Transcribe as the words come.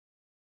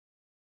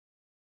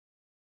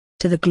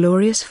to the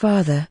glorious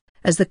Father,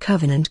 as the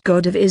covenant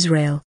God of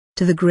Israel,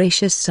 to the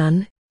gracious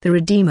Son, the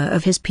Redeemer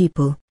of his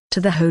people, to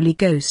the Holy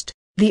Ghost,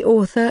 the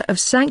author of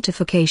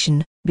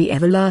sanctification, be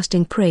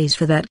everlasting praise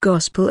for that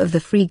gospel of the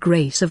free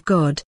grace of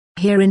God,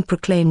 herein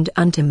proclaimed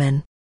unto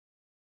men.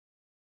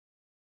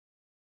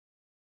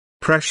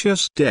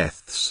 Precious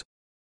Deaths.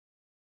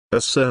 A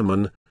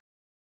Sermon.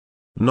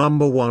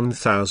 Number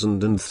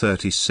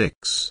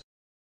 1036.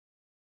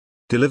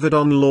 Delivered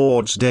on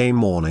Lord's Day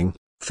morning,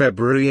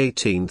 February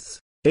 18,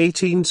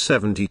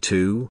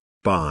 1872,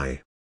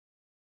 by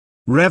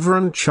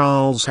Reverend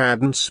Charles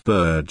Haddon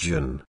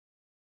Spurgeon.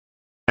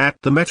 At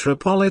the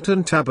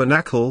Metropolitan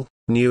Tabernacle,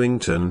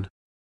 Newington.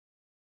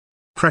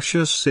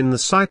 Precious in the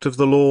sight of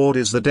the Lord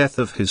is the death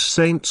of his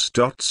saints.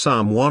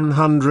 Psalm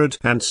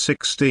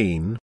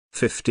 116,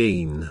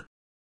 15.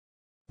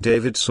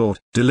 David sought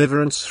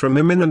deliverance from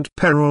imminent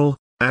peril,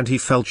 and he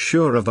felt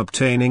sure of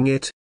obtaining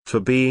it, for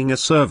being a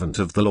servant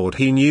of the Lord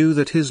he knew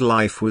that his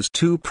life was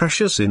too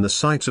precious in the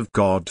sight of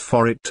God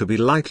for it to be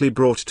lightly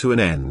brought to an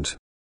end.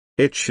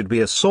 It should be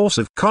a source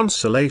of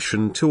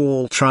consolation to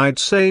all tried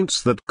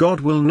saints that God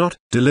will not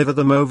deliver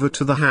them over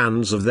to the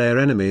hands of their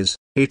enemies.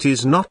 It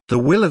is not the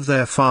will of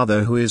their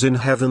Father who is in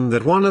heaven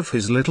that one of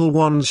his little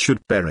ones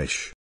should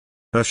perish.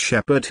 A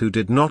shepherd who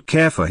did not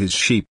care for his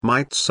sheep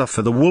might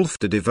suffer the wolf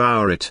to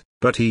devour it,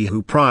 but he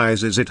who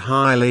prizes it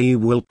highly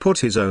will put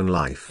his own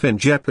life in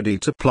jeopardy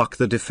to pluck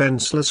the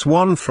defenseless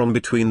one from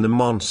between the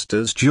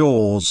monster's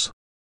jaws.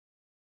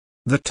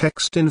 The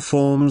text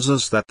informs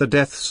us that the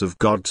deaths of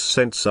God's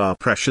saints are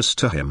precious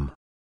to him.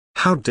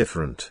 How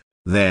different,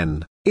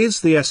 then,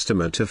 is the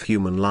estimate of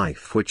human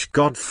life which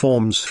God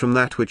forms from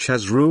that which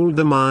has ruled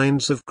the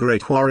minds of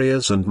great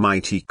warriors and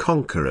mighty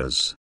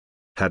conquerors.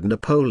 Had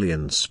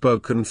Napoleon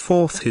spoken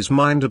forth his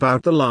mind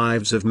about the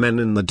lives of men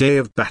in the day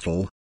of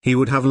battle, he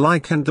would have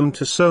likened them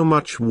to so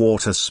much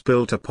water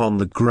spilt upon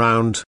the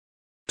ground.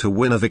 To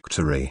win a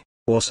victory,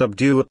 or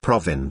subdue a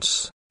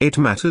province, it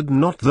mattered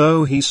not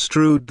though he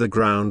strewed the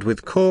ground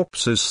with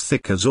corpses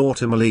thick as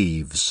autumn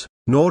leaves,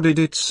 nor did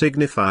it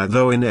signify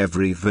though in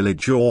every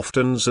village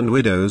orphans and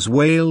widows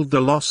wailed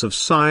the loss of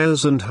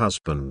sires and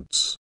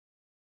husbands.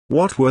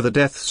 What were the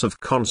deaths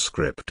of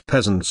conscript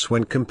peasants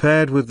when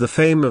compared with the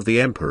fame of the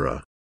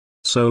emperor?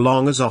 So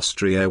long as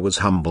Austria was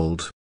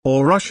humbled,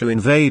 or Russia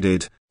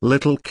invaded,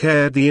 little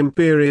cared the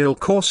imperial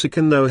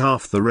Corsican though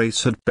half the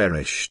race had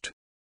perished.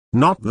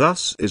 Not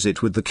thus is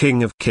it with the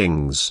King of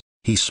Kings.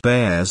 He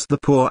spares the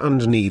poor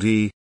and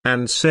needy,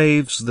 and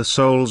saves the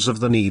souls of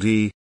the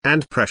needy,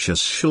 and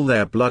precious shall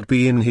their blood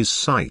be in his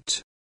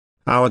sight.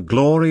 Our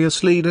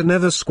glorious leader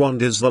never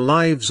squanders the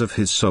lives of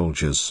his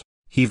soldiers.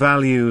 He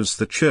values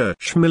the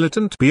church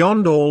militant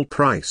beyond all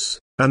price,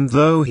 and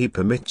though he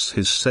permits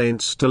his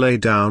saints to lay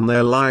down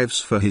their lives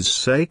for his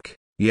sake,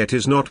 yet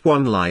is not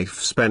one life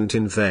spent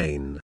in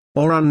vain,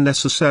 or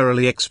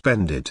unnecessarily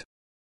expended.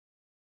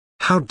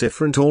 How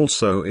different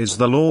also is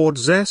the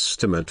Lord's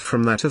estimate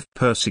from that of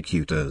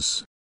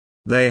persecutors.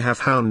 They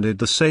have hounded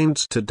the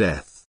saints to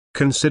death,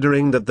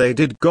 considering that they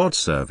did God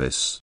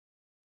service.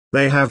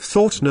 They have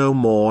thought no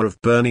more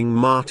of burning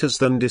martyrs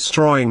than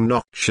destroying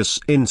noxious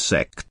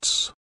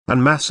insects,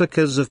 and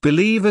massacres of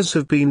believers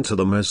have been to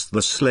them as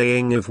the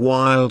slaying of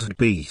wild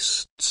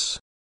beasts.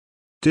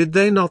 Did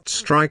they not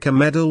strike a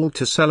medal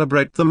to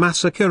celebrate the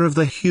massacre of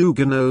the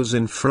Huguenots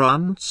in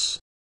France?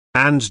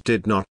 And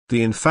did not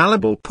the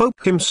infallible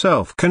Pope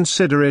himself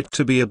consider it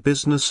to be a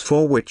business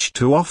for which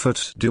to offer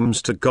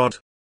dooms to God?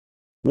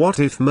 What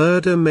if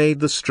murder made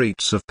the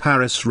streets of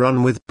Paris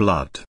run with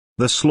blood,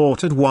 the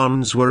slaughtered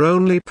ones were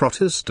only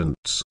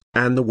Protestants,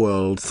 and the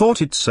world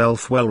thought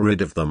itself well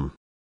rid of them?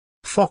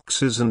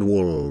 Foxes and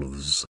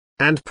wolves,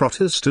 and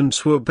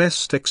Protestants were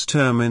best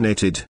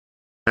exterminated.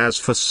 As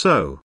for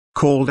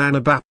so-called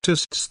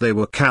Anabaptists, they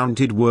were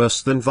counted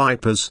worse than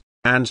vipers,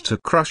 and to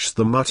crush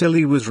them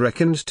utterly was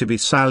reckoned to be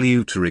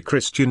salutary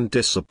Christian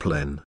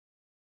discipline.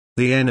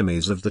 The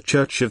enemies of the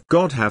Church of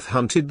God have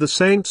hunted the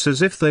saints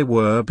as if they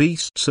were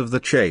beasts of the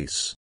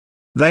chase.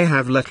 They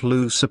have let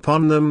loose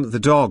upon them the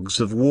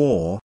dogs of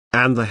war,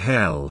 and the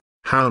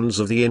hell-hounds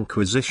of the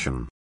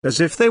Inquisition,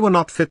 as if they were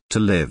not fit to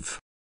live.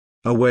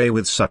 Away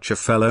with such a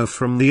fellow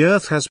from the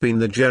earth has been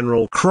the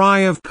general cry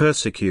of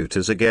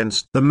persecutors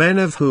against the men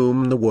of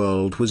whom the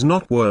world was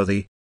not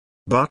worthy.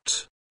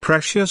 But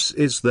precious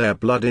is their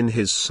blood in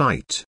his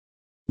sight.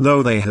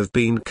 Though they have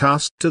been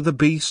cast to the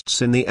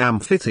beasts in the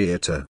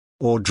amphitheatre,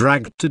 or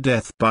dragged to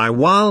death by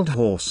wild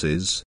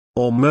horses,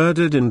 or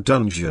murdered in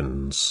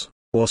dungeons,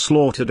 or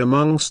slaughtered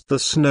amongst the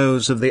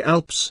snows of the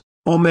Alps,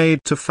 or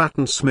made to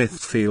fatten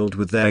Smithfield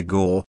with their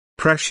gore,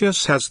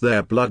 precious has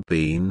their blood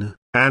been,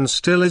 and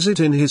still is it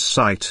in his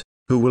sight,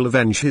 who will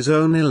avenge his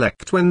own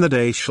elect when the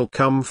day shall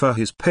come for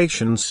his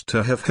patience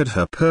to have had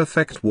her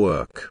perfect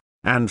work,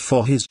 and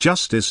for his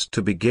justice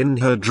to begin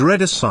her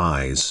dread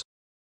assize.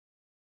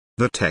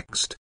 The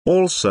text,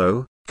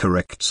 also,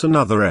 corrects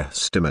another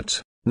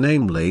estimate,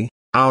 namely,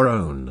 our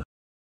own.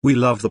 We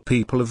love the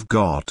people of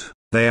God,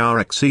 They are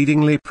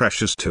exceedingly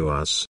precious to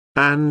us,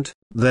 and,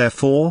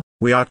 therefore,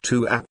 we are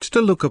too apt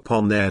to look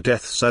upon their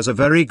deaths as a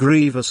very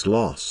grievous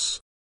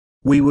loss.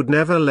 We would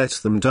never let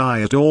them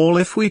die at all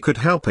if we could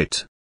help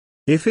it.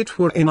 If it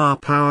were in our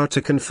power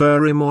to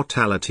confer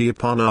immortality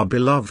upon our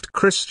beloved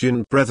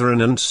Christian brethren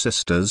and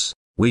sisters,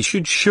 we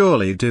should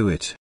surely do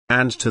it,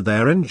 and to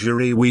their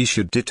injury we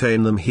should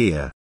detain them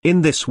here,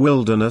 in this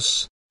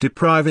wilderness,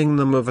 depriving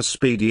them of a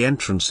speedy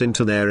entrance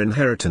into their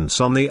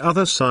inheritance on the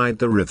other side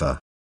the river.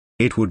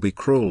 It would be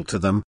cruel to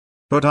them,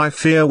 but I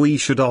fear we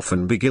should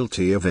often be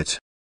guilty of it.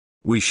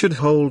 We should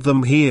hold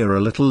them here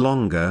a little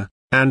longer,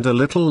 and a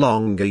little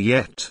longer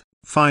yet,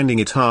 finding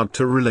it hard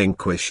to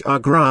relinquish our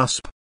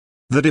grasp.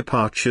 The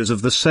departures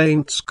of the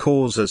saints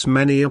cause us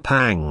many a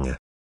pang.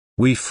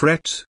 We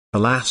fret,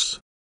 alas!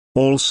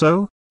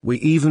 Also, we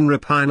even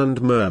repine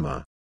and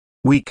murmur.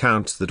 We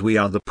count that we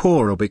are the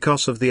poorer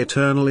because of the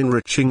eternal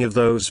enriching of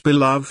those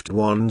beloved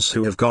ones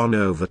who have gone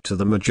over to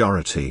the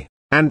majority,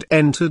 and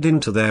entered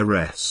into their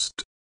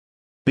rest.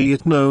 Be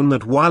it known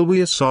that while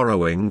we are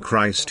sorrowing,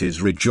 Christ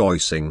is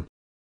rejoicing.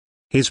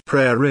 His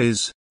prayer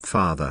is,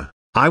 Father,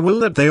 I will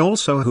that they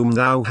also whom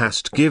thou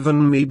hast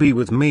given me be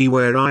with me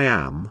where I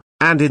am.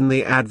 And in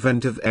the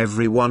advent of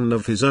every one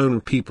of his own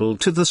people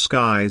to the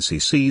skies he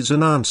sees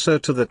an answer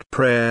to that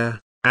prayer,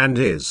 and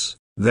is,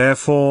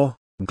 therefore,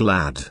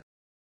 glad.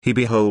 He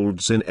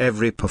beholds in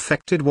every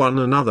perfected one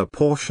another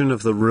portion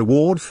of the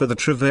reward for the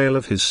travail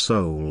of his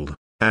soul,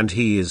 and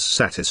he is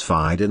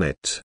satisfied in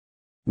it.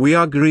 We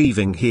are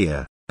grieving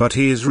here, but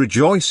he is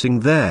rejoicing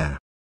there.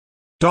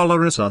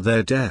 Dolorous are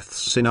their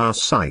deaths in our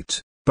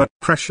sight, but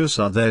precious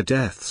are their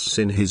deaths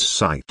in his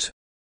sight.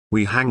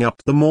 We hang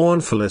up the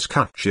mournful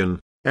escutcheon,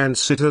 and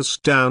sit us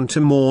down to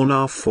mourn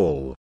our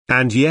fall,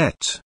 and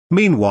yet,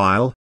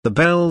 meanwhile, the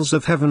bells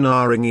of heaven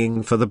are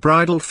ringing for the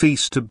bridal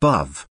feast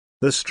above,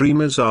 the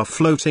streamers are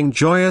floating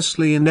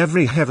joyously in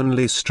every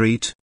heavenly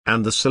street,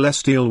 and the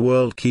celestial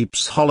world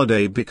keeps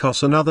holiday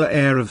because another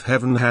heir of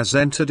heaven has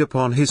entered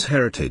upon his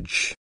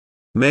heritage.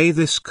 May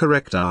this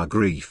correct our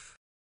grief.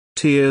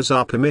 Tears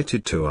are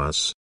permitted to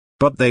us,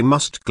 but they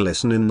must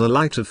glisten in the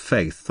light of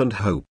faith and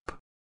hope.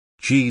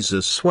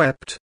 Jesus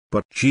wept,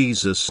 but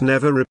Jesus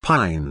never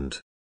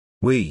repined.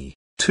 We,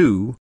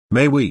 too,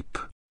 may weep,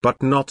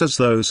 but not as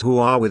those who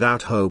are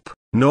without hope,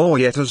 nor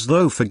yet as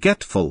though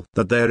forgetful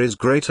that there is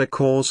greater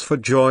cause for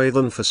joy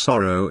than for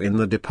sorrow in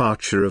the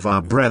departure of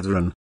our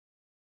brethren.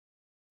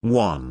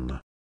 1.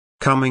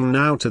 Coming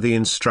now to the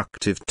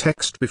instructive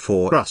text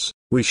before us,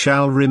 we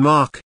shall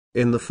remark,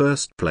 in the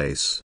first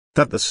place,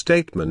 that the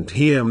statement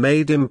here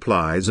made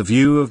implies a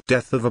view of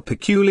death of a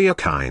peculiar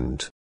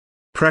kind.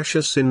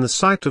 Precious in the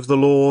sight of the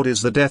Lord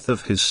is the death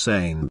of his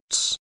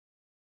saints.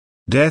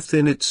 Death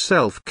in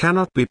itself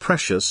cannot be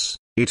precious,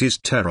 it is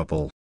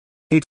terrible.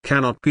 It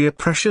cannot be a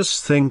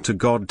precious thing to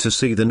God to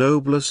see the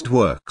noblest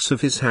works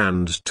of his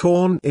hand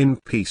torn in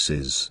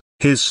pieces,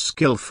 his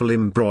skillful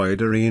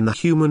embroidery in the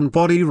human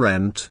body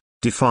rent,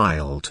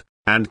 defiled,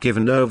 and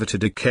given over to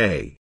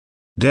decay.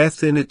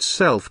 Death in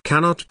itself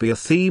cannot be a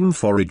theme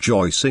for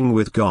rejoicing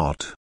with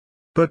God.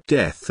 But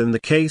death in the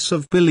case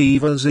of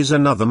believers is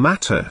another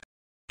matter.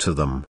 To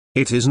them,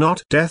 it is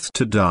not death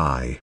to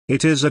die.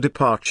 It is a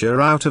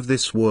departure out of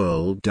this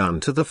world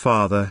unto the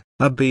Father,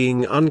 a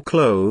being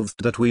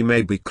unclothed that we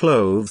may be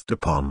clothed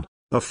upon,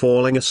 a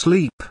falling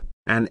asleep,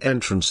 an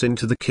entrance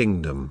into the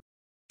kingdom.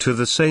 To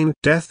the saint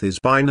death is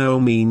by no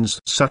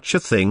means such a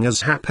thing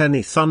as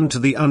happeneth unto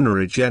the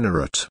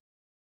unregenerate.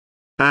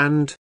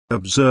 And,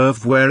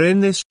 observe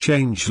wherein this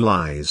change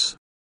lies.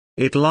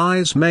 It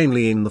lies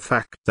mainly in the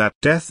fact that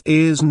death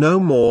is no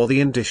more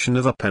the indication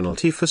of a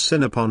penalty for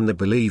sin upon the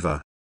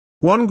believer.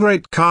 One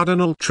great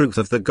cardinal truth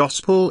of the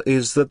gospel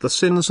is that the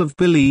sins of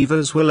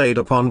believers were laid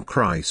upon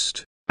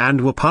Christ,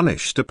 and were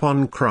punished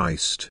upon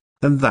Christ,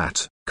 and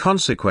that,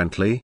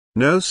 consequently,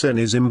 no sin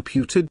is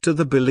imputed to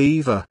the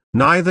believer,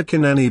 neither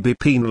can any be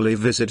penally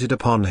visited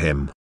upon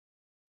him.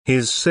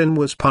 His sin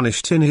was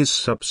punished in his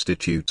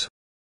substitute.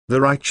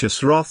 The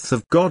righteous wrath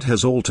of God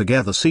has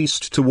altogether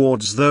ceased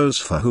towards those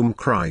for whom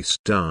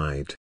Christ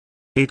died.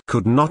 It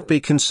could not be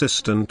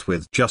consistent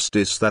with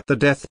justice that the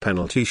death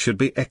penalty should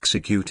be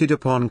executed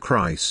upon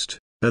Christ,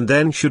 and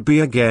then should be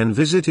again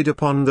visited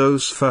upon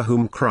those for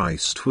whom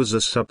Christ was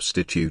a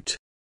substitute.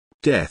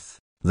 Death,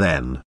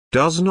 then,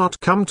 does not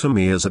come to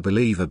me as a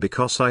believer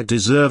because I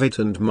deserve it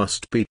and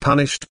must be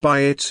punished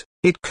by it.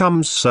 It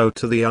comes so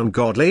to the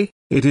ungodly.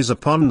 It is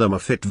upon them a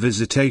fit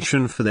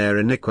visitation for their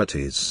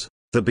iniquities,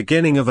 the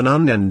beginning of an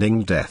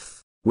unending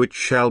death, which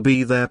shall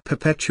be their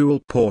perpetual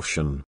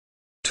portion.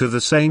 To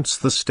the saints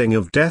the sting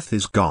of death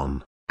is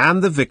gone,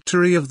 and the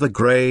victory of the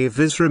grave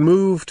is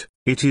removed.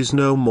 It is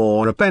no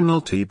more a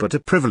penalty but a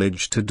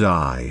privilege to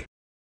die.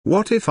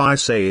 What if I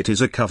say it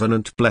is a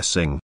covenant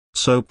blessing?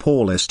 So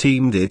Paul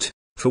esteemed it,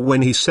 for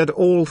when he said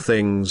all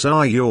things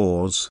are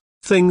yours,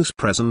 things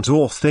present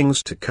or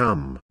things to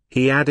come,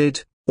 he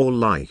added, or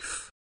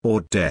life,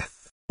 or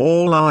death,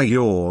 all are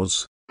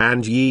yours,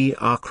 and ye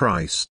are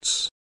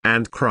Christ's,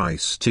 and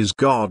Christ is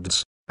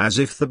God's, as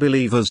if the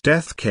believer's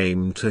death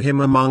came to him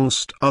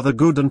amongst other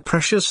good and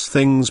precious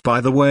things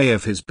by the way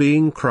of his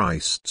being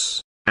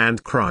Christ's,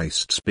 and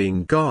Christ's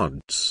being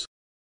God's.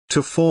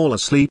 To fall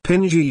asleep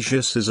in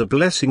Jesus is a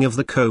blessing of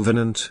the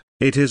covenant,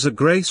 it is a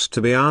grace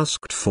to be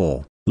asked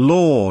for.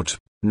 Lord,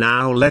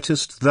 now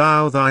lettest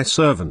thou thy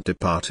servant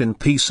depart in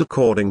peace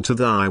according to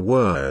thy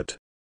word.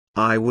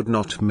 I would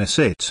not miss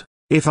it,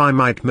 if I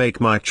might make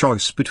my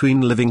choice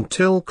between living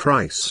till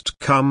Christ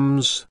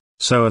comes,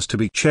 so as to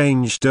be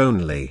changed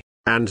only,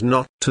 and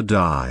not to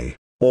die,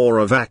 or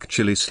of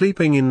actually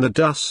sleeping in the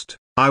dust,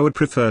 I would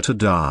prefer to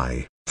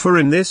die, for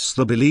in this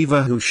the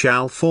believer who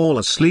shall fall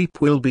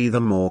asleep will be the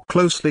more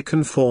closely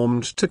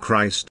conformed to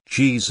Christ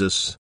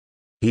Jesus.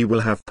 He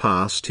will have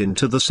passed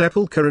into the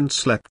sepulchre and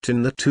slept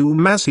in the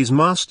tomb as his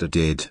Master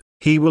did.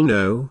 He will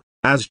know,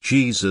 as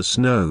Jesus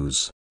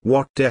knows,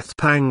 what death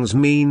pangs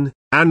mean,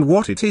 and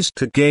what it is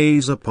to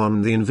gaze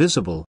upon the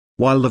invisible,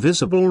 while the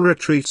visible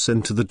retreats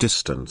into the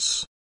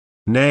distance.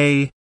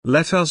 Nay,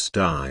 let us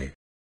die.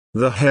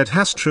 The head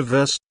has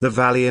traversed the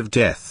valley of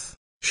death,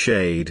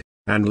 shade,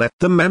 and let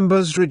the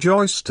members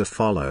rejoice to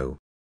follow.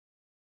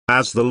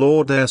 As the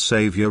Lord their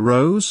Saviour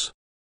rose,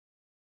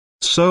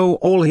 so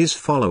all his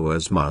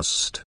followers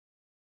must.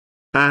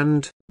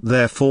 And,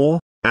 therefore,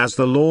 as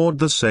the Lord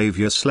the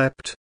Saviour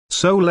slept,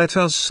 so let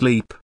us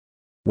sleep.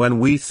 When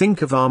we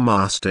think of our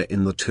Master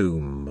in the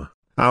tomb,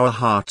 our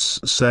hearts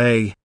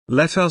say,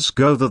 let us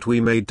go that we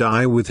may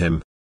die with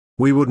him.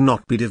 We would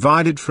not be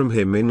divided from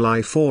him in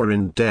life or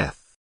in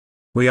death.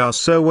 We are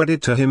so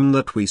wedded to him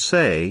that we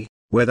say,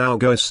 where thou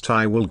goest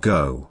I will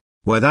go,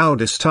 where thou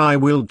dost I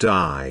will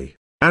die,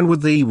 and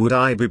with thee would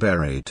I be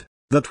buried,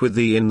 that with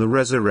thee in the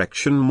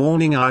resurrection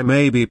morning I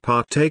may be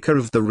partaker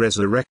of the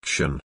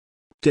resurrection.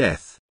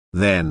 Death,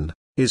 then,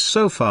 is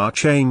so far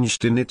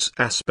changed in its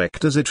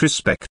aspect as it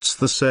respects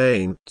the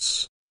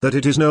saints, that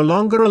it is no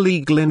longer a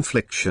legal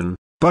infliction,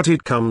 but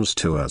it comes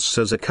to us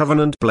as a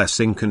covenant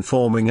blessing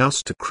conforming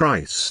us to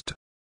Christ.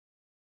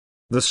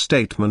 The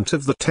statement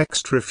of the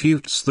text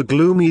refutes the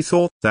gloomy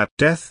thought that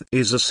death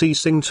is a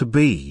ceasing to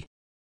be.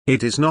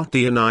 It is not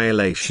the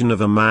annihilation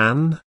of a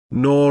man,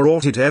 nor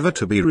ought it ever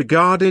to be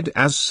regarded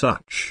as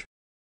such.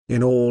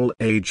 In all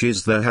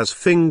ages there has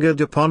fingered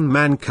upon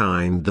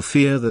mankind the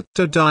fear that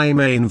to die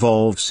may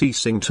involve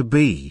ceasing to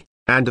be,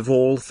 and of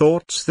all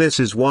thoughts this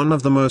is one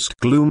of the most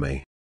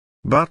gloomy.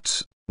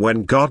 But,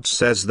 when God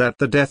says that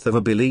the death of a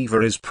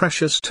believer is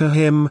precious to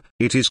him,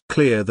 it is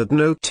clear that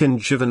no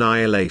tinge of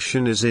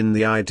annihilation is in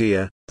the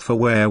idea, for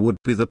where would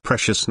be the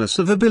preciousness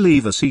of a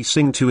believer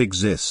ceasing to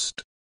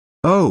exist?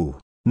 Oh,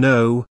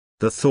 no,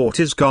 the thought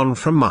is gone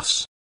from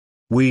us.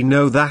 We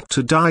know that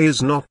to die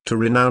is not to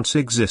renounce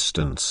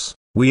existence.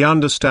 We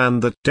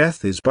understand that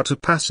death is but a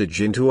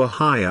passage into a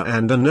higher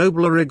and a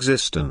nobler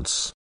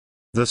existence.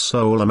 The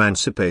soul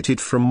emancipated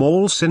from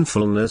all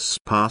sinfulness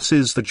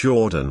passes the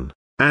Jordan,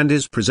 and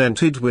is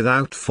presented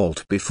without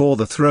fault before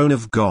the throne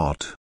of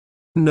God.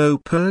 No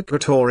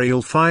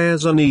purgatorial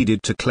fires are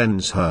needed to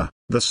cleanse her,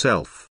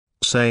 the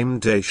same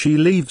day she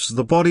leaves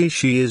the body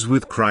she is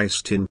with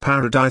Christ in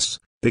paradise,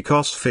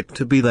 because fit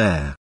to be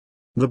there.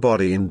 The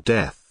body in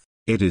death,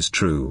 it is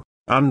true,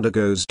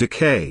 undergoes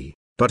decay,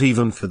 but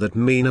even for that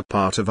meaner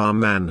part of our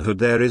manhood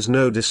there is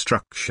no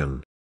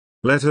destruction.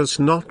 Let us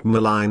not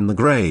malign the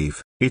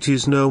grave, it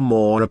is no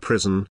more a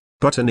prison,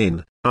 but an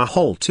inn, a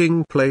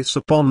halting place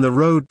upon the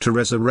road to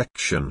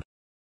resurrection.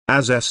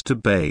 As Esther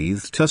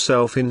bathed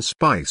herself in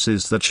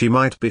spices that she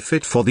might be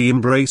fit for the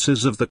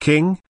embraces of the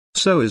king,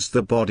 so is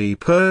the body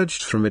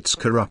purged from its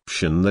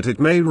corruption that it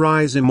may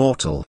rise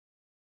immortal.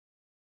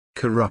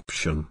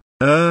 Corruption,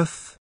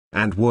 earth,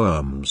 and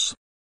worms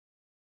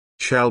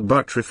shall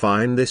but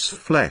refine this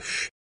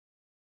flesh,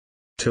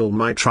 till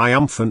my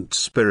triumphant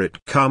spirit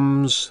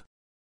comes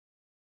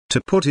to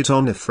put it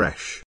on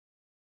afresh.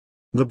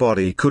 The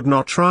body could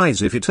not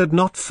rise if it had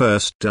not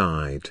first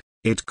died,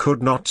 it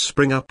could not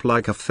spring up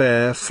like a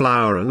fair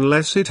flower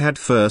unless it had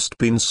first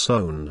been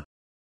sown.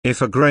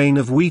 If a grain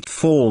of wheat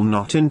fall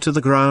not into the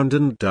ground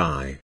and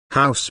die,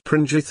 how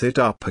springeth it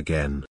up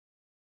again?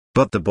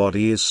 But the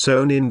body is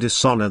sown in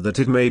dishonor that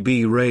it may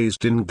be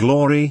raised in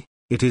glory,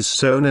 it is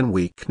sown in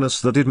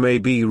weakness that it may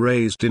be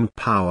raised in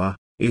power,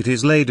 it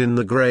is laid in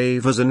the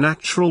grave as a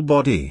natural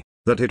body,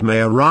 that it may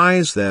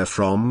arise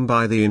therefrom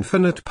by the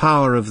infinite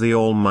power of the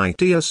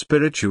Almighty a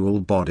spiritual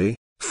body,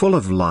 full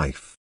of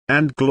life,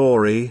 and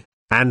glory,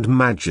 and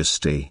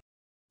majesty.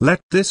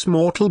 Let this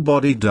mortal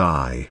body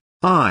die,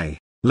 aye,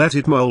 let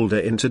it moulder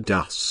into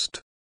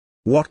dust.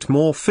 What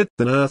more fit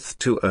than earth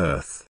to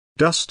earth,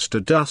 dust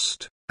to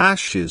dust,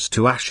 ashes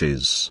to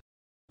ashes?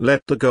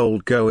 Let the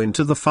gold go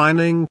into the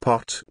fining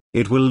pot,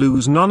 it will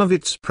lose none of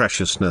its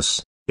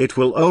preciousness, it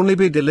will only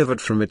be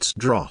delivered from its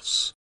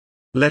dross.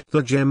 Let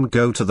the gem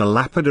go to the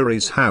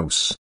lapidary's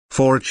house,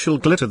 for it shall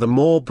glitter the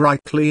more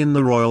brightly in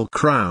the royal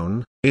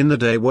crown, in the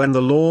day when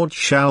the Lord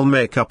shall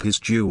make up his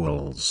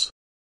jewels.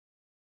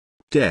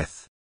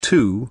 Death,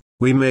 too,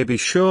 we may be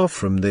sure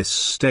from this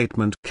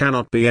statement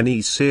cannot be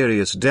any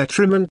serious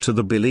detriment to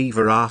the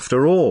believer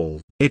after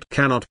all, It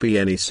cannot be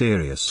any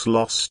serious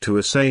loss to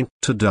a saint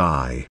to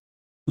die.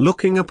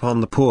 Looking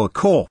upon the poor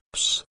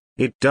corpse,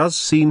 it does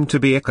seem to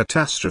be a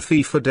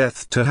catastrophe for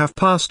death to have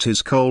passed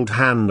his cold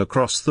hand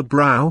across the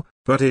brow,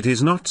 but it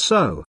is not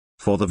so,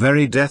 for the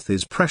very death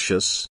is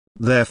precious,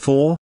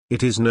 therefore,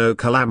 it is no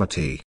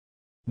calamity.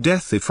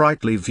 Death, if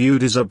rightly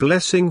viewed, is a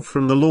blessing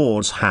from the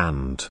Lord's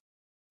hand.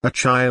 A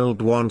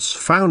child once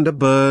found a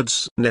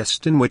bird's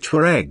nest in which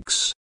were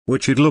eggs,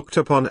 which it looked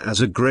upon as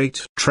a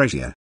great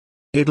treasure.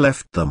 It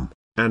left them,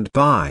 and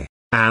by,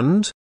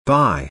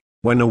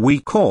 when a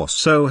week or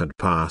so had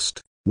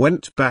passed,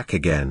 went back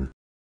again.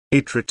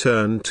 It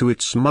returned to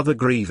its mother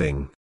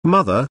grieving.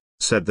 "Mother,"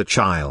 said the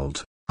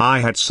child, "I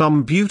had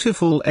some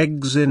beautiful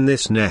eggs in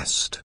this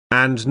nest,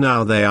 and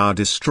now they are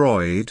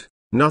destroyed,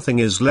 nothing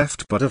is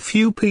left but a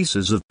few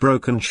pieces of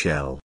broken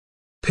shell.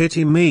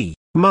 Pity me,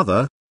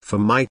 mother, for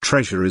my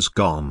treasure is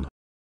gone."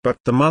 But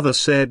the mother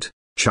said,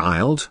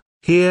 "Child,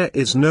 here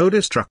is no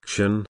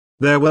destruction,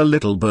 there were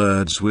little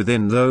birds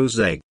within those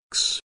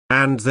eggs,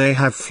 and they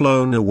have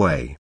flown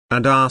away,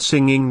 and are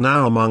singing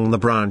now among the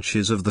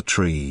branches of the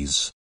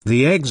trees.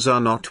 The eggs are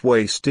not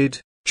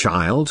wasted,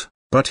 child,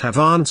 but have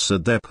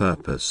answered their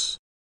purpose.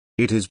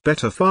 It is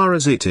better far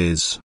as it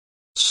is."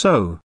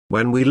 So,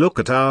 when we look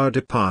at our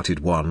departed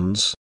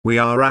ones, we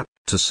are apt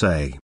to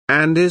say,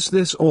 "And is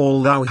this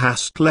all thou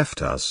hast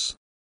left us?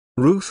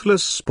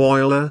 Ruthless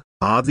spoiler,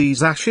 are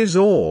these ashes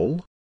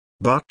all?"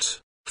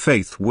 But,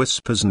 faith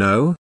whispers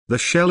no, the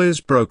shell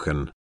is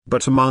broken,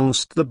 but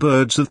amongst the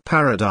birds of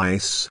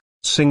paradise,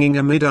 singing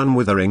amid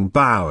unwithering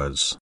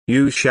bowers,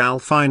 you shall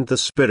find the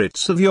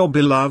spirits of your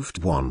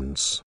beloved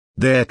ones.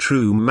 Their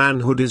true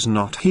manhood is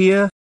not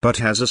here, but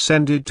has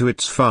ascended to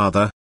its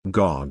Father,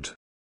 God.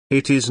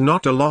 It is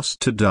not a loss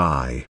to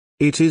die,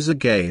 it is a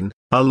gain,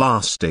 a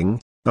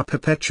lasting, a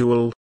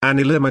perpetual, an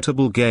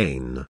illimitable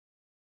gain.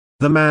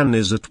 The man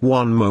is at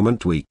one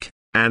moment weak,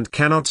 and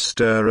cannot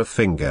stir a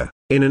finger,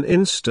 in an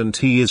instant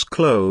he is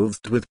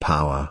clothed with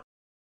power.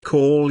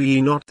 Call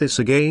ye not this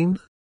a gain?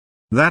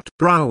 That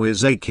brow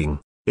is aching,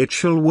 it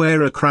shall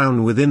wear a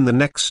crown within the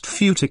next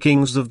few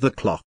tickings of the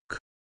clock.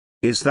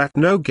 Is that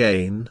no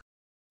gain?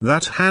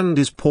 That hand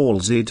is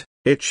palsied,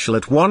 it shall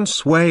at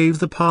once wave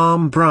the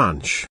palm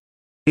branch.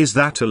 Is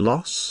that a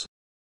loss?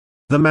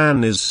 The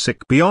man is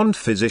sick beyond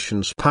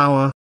physician's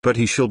power, but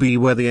he shall be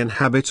where the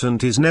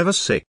inhabitant is never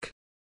sick.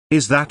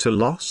 Is that a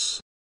loss?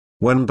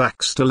 When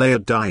Baxter lay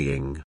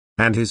a-dying,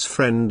 and his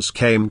friends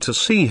came to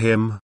see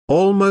him,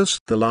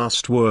 almost the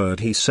last word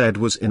he said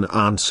was in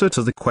answer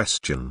to the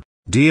question,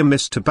 "Dear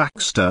Mr.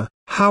 Baxter,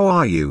 how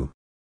are you?"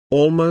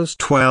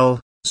 "Almost well,"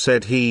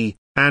 said he,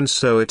 and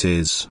so it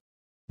is.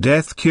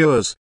 Death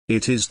cures,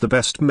 it is the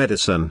best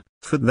medicine,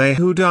 for they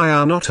who die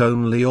are not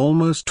only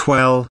almost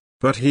well,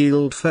 but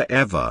healed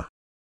forever.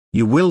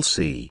 You will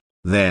see,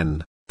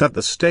 then, that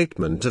the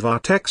statement of our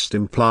text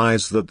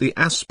implies that the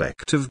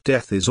aspect of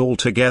death is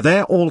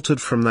altogether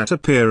altered from that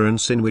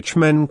appearance in which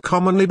men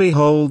commonly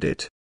behold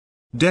it.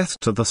 Death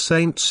to the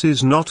saints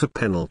is not a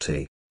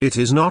penalty, it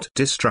is not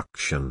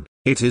destruction,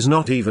 it is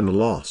not even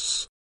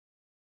loss.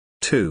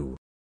 2.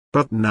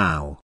 But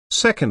now,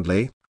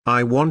 secondly,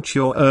 I want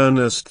your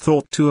earnest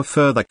thought to a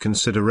further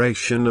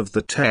consideration of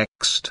the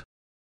text.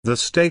 The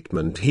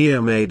statement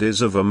here made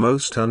is of a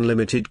most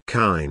unlimited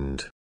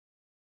kind.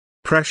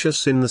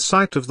 Precious in the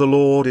sight of the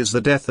Lord is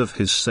the death of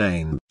his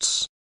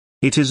saints.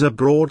 It is a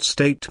broad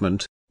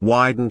statement,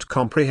 wide and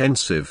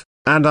comprehensive,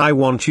 and I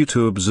want you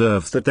to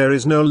observe that there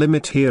is no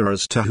limit here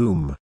as to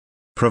whom.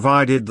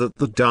 Provided that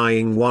the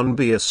dying one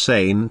be a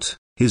saint,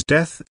 his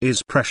death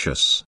is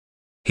precious.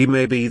 He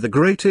may be the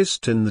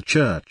greatest in the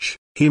church,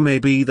 he may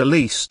be the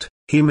least,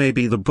 he may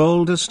be the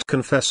boldest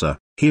confessor,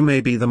 he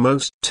may be the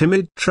most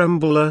timid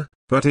trembler,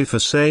 but if a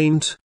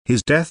saint,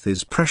 his death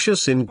is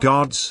precious in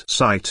God's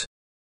sight.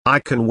 I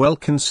can well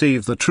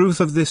conceive the truth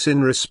of this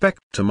in respect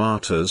to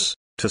martyrs,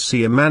 to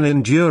see a man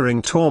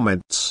enduring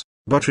torments,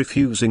 but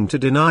refusing to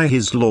deny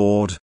his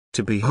Lord,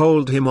 to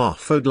behold him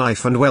offered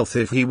life and wealth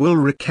if he will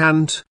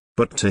recant,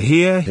 but to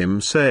hear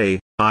him say,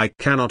 "I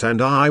cannot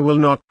and I will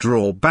not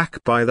draw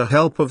back by the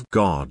help of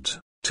God,"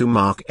 to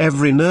mark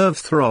every nerve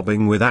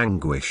throbbing with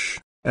anguish,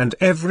 and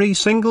every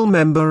single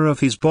member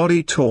of his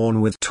body torn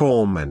with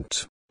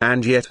torment,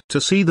 and yet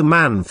to see the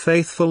man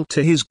faithful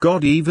to his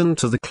God even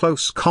to the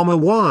close comma.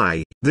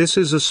 Why, this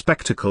is a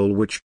spectacle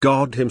which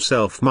God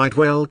himself might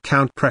well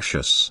count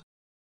precious.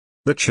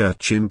 The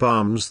Church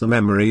embalms the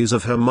memories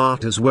of her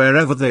martyrs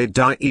wherever they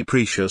die.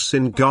 Precious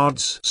in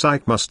God's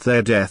sight must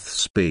their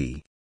deaths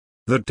be.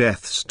 The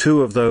deaths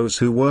too of those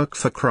who work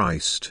for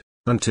Christ,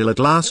 until at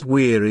last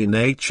weary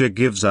nature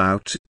gives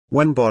out,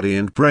 when body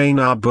and brain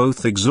are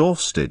both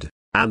exhausted,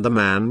 and the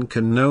man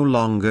can no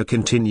longer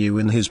continue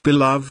in his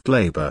beloved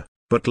labor,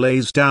 but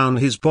lays down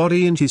his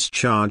body and his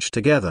charge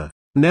together,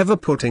 never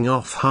putting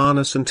off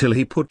harness until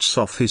he puts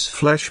off his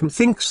flesh.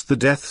 Methinks the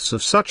deaths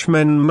of such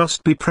men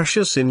must be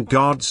precious in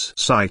God's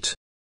sight.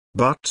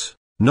 But,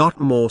 not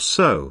more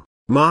so,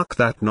 mark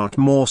that, not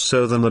more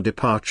so than the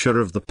departure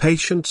of the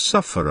patient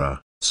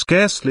sufferer,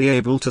 scarcely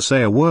able to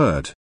say a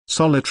word,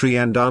 solitary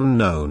and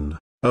unknown,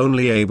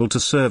 only able to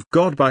serve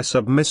God by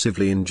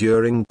submissively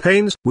enduring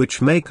pains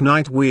which make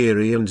night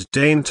weary and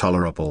day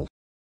intolerable.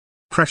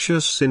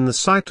 Precious in the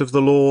sight of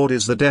the Lord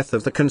is the death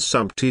of the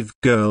consumptive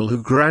girl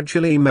who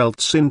gradually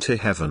melts into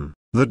heaven,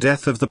 the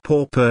death of the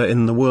pauper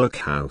in the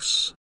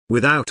workhouse,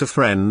 without a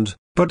friend,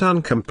 but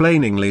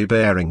uncomplainingly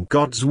bearing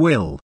God's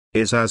will,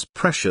 is as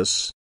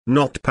precious,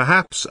 not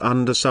perhaps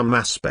under some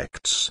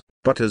aspects,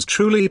 but as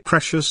truly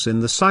precious in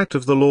the sight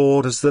of the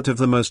Lord as that of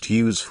the most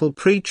useful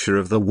preacher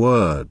of the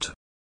word.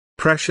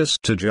 Precious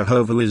to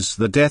Jehovah is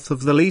the death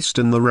of the least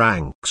in the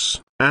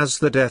ranks, as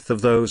the death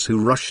of those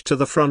who rush to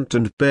the front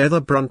and bear the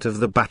brunt of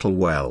the battle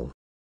well.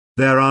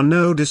 There are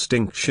no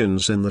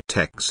distinctions in the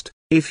text.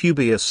 If you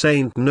be a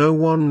saint, no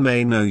one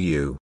may know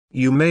you.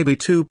 You may be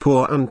too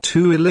poor and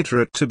too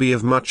illiterate to be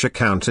of much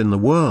account in the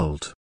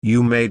world.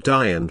 You may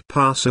die and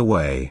pass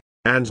away,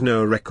 and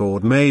no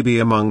record may be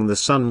among the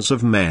sons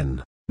of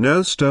men,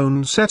 no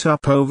stone set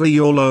up over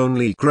your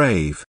lonely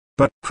grave.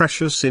 But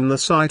precious in the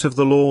sight of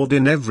the Lord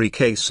in every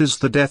case is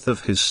the death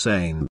of his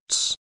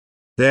saints.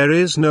 There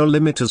is no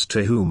limit as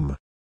to whom.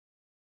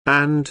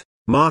 And,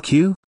 mark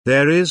you,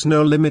 there is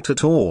no limit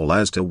at all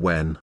as to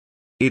when.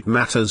 It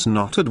matters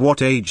not at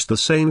what age the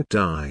saint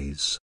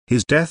dies,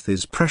 his death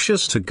is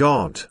precious to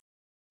God.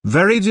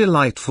 Very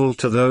delightful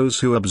to those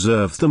who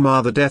observe them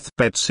are the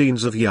deathbed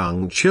scenes of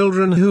young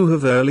children who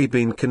have early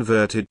been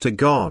converted to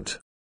God.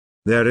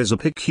 There is a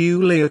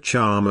peculiar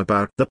charm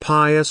about the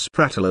pious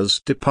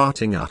prattler's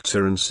departing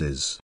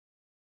utterances.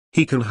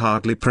 He can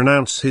hardly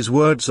pronounce his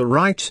words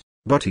aright,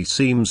 but he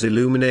seems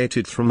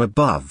illuminated from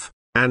above,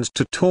 and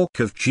to talk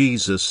of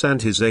Jesus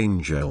and his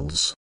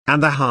angels,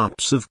 and the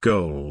harps of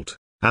gold,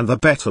 and the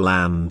better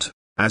land,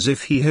 as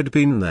if he had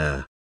been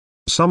there.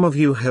 Some of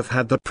you have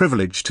had the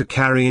privilege to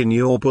carry in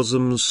your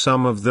bosoms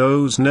some of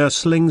those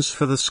nurslings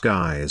for the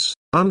skies,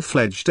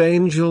 unfledged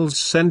angels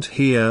sent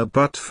here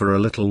but for a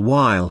little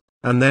while,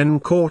 and then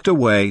caught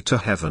away to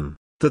heaven,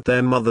 that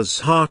their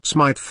mothers' hearts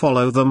might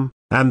follow them,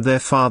 and their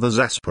fathers'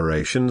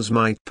 aspirations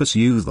might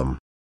pursue them.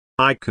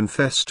 I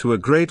confess to a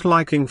great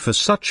liking for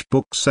such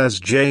books as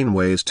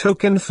Janeway's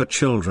Token for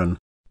Children,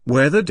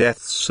 where the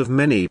deaths of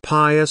many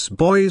pious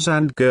boys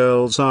and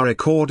girls are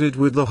recorded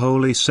with the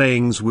holy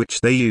sayings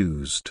which they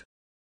used.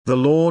 The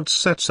Lord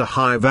sets a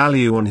high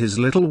value on his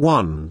little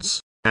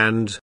ones,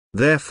 and,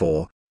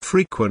 therefore,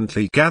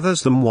 frequently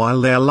gathers them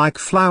while they are like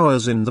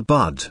flowers in the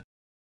bud.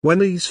 When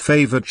these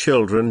favored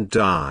children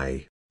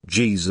die,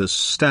 Jesus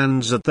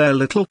stands at their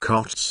little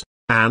cots,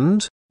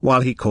 and,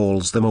 while he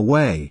calls them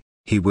away,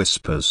 he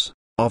whispers,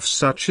 "Of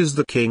such is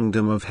the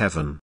kingdom of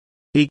heaven."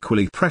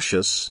 Equally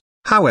precious,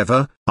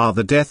 however, are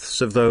the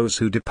deaths of those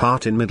who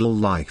depart in middle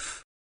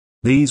life.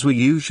 These we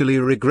usually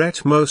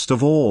regret most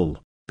of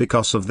all,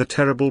 because of the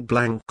terrible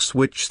blanks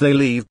which they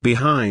leave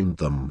behind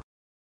them.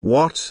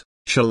 What,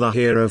 shall the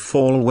hero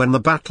fall when the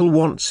battle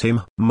wants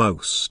him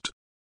most?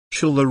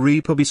 Shall the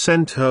reaper be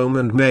sent home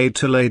and made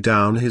to lay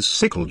down his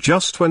sickle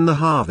just when the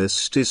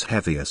harvest is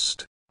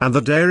heaviest, and the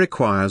day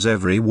requires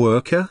every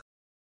worker?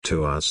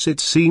 To us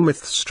it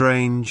seemeth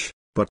strange,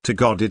 but to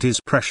God it is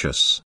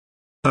precious.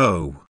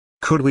 Oh,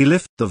 could we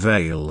lift the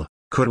veil,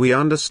 could we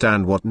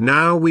understand what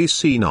now we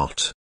see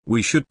not,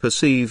 we should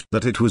perceive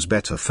that it was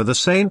better for the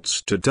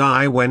saints to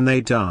die when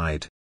they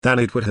died, than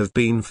it would have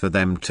been for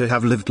them to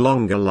have lived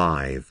longer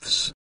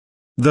lives.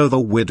 Though the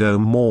widow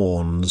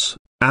mourns,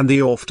 and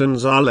the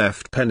orphans are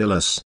left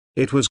penniless,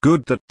 it was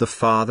good that the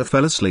father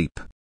fell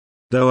asleep.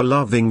 Though a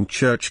loving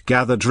church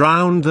gathered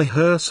round the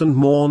hearse and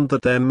mourned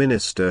that their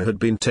minister had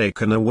been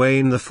taken away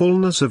in the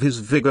fullness of his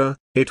vigor,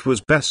 it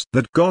was best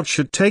that God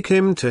should take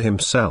him to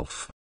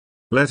himself.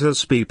 Let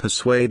us be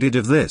persuaded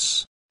of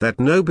this, that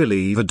no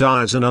believer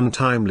dies an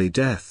untimely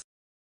death.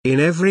 In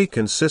every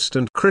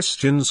consistent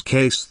Christian's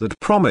case that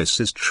promise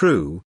is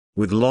true,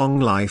 with long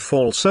life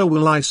also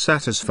will I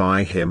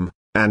satisfy him,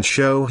 and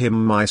show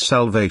him my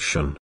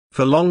salvation,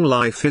 for long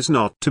life is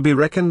not to be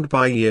reckoned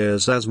by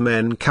years as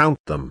men count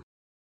them.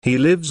 He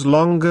lives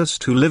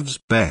longest who lives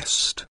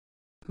best.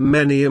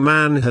 Many a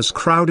man has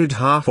crowded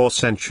half a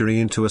century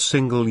into a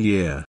single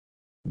year.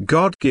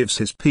 God gives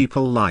his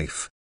people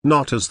life,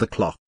 not as the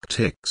clock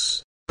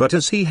ticks, but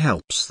as he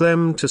helps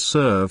them to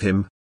serve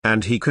him,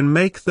 and he can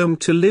make them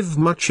to live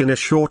much in a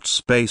short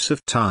space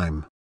of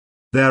time.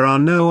 There are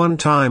no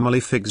untimely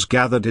figs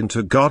gathered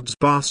into God's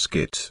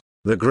basket.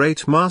 The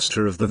great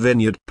master of the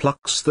vineyard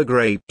plucks the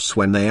grapes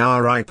when they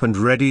are ripe and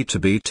ready to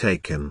be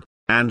taken,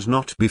 and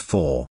not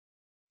before.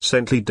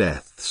 Saintly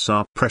deaths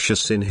are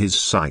precious in his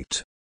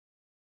sight.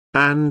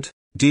 And,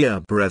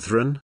 dear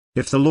brethren,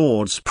 if the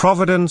Lord's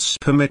providence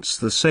permits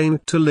the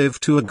saint to live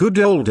to a good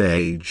old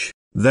age,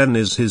 then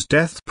is his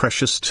death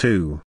precious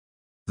too.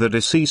 The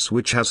decease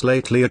which has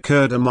lately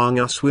occurred among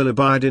us will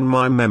abide in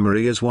my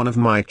memory as one of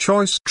my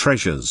choice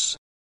treasures.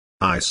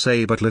 I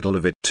say but little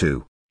of it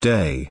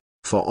to-day,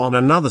 for on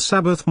another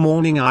Sabbath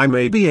morning I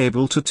may be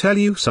able to tell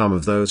you some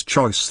of those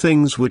choice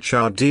things which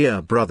our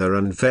dear brother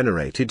and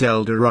venerated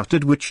elder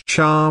uttered, which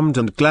charmed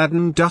and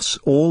gladdened us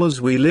all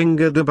as we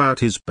lingered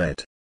about his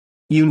bed.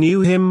 You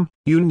knew him,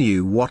 you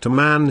knew what a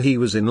man he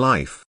was in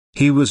life,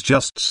 he was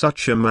just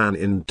such a man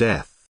in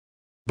death.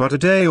 But a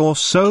day or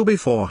so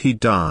before he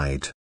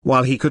died,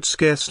 while he could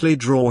scarcely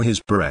draw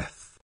his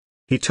breath,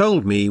 he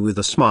told me with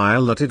a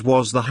smile that it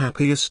was the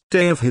happiest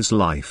day of his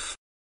life.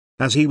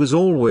 As he was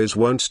always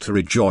wont to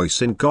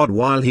rejoice in God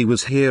while he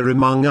was here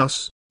among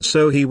us,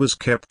 so he was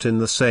kept in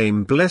the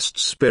same blessed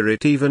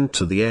spirit even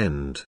to the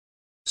end.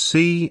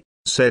 "See,"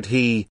 said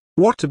he,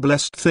 "what a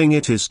blessed thing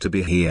it is to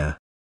be here."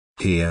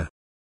 "Here?"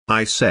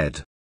 I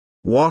said.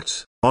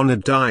 "What, on a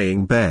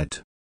dying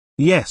bed?"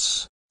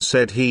 "Yes,"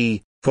 said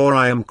he, "for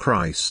I am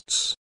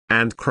Christ's,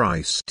 and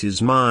Christ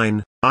is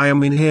mine, I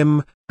am in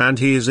him, and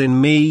he is in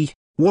me,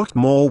 what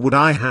more would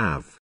I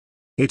have?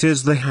 It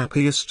is the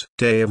happiest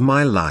day of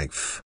my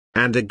life."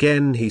 And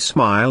again he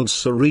smiled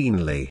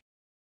serenely.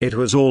 It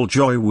was all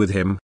joy with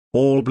him,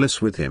 all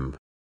bliss with him.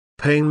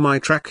 Pain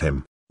might rack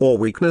him, or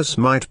weakness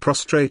might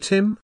prostrate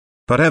him,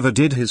 but ever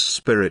did his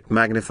spirit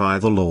magnify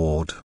the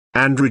Lord,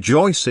 and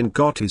rejoice in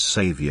God his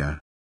Saviour.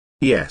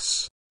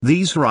 Yes,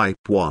 these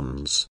ripe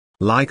ones,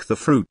 like the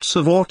fruits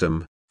of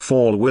autumn,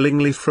 fall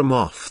willingly from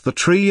off the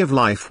tree of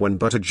life when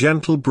but a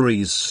gentle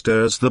breeze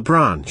stirs the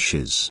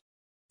branches.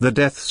 The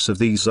deaths of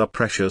these are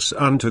precious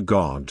unto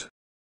God.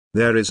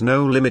 There is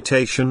no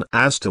limitation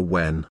as to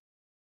when.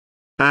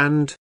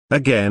 And,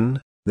 again,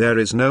 there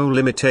is no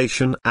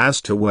limitation as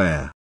to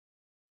where.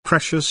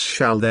 Precious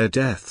shall their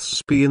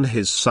deaths be in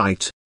his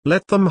sight,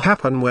 let them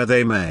happen where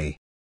they may.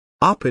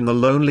 Up in the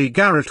lonely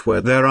garret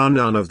where there are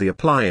none of the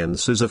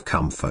appliances of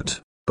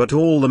comfort, but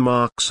all the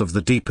marks of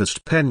the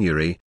deepest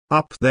penury,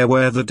 up there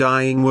where the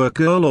dying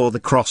work-girl or the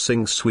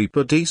crossing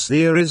sweeper dies,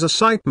 there is a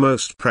sight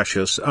most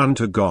precious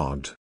unto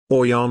God,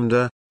 or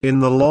yonder, in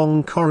the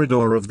long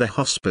corridor of the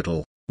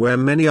hospital, where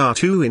many are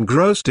too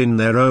engrossed in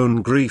their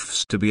own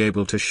griefs to be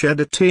able to shed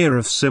a tear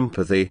of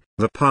sympathy,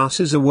 there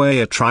passes away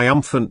a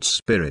triumphant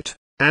spirit,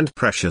 and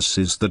precious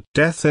is that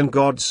death in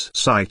God's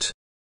sight.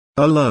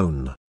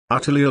 Alone,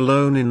 utterly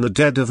alone in the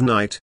dead of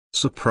night,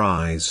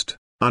 surprised,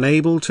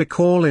 unable to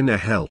call in a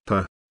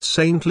helper,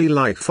 saintly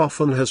life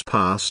often has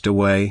passed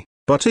away,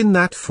 but in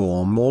that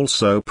form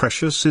also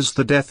precious is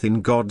the death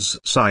in God's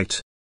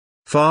sight.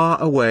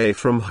 Far away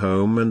from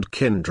home and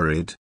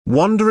kindred,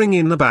 wandering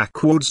in the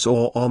backwoods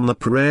or on the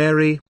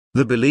prairie,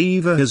 the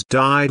believer has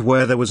died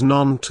where there was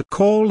none to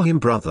call him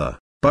brother,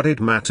 but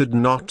it mattered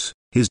not,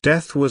 his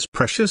death was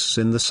precious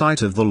in the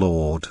sight of the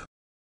Lord.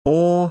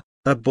 Or,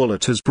 a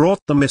bullet has brought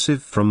the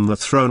missive from the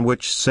throne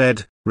which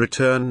said,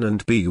 "Return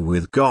and be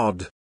with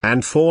God,"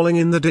 and falling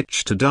in the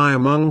ditch to die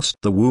amongst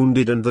the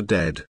wounded and the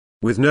dead,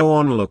 with no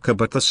onlooker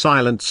but the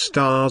silent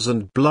stars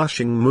and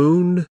blushing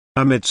moon,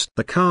 amidst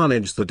the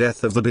carnage the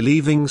death of the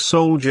believing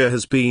soldier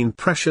has been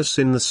precious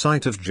in the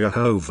sight of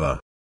Jehovah.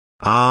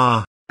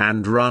 Ah,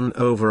 and run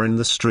over in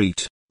the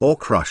street, or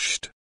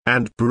crushed,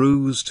 and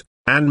bruised,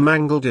 and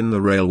mangled in the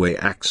railway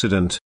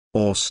accident,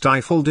 or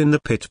stifled in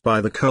the pit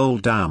by the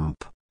cold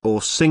damp,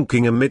 or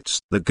sinking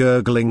amidst the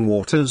gurgling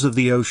waters of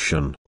the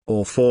ocean,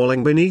 or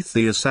falling beneath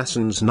the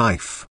assassin's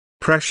knife.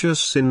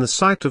 Precious in the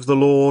sight of the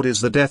Lord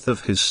is the death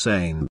of his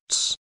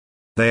saints.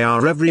 They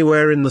are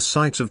everywhere in the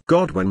sight of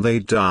God when they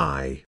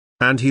die,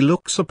 and he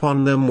looks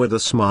upon them with a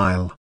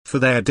smile, for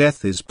their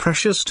death is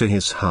precious to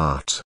his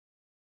heart.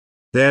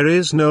 There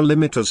is no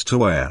limit as to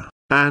where,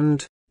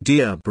 and,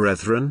 dear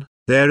brethren,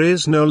 there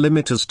is no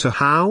limit as to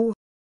how.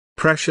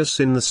 Precious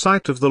in the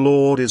sight of the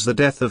Lord is the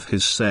death of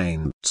his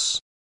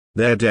saints.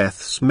 Their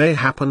deaths may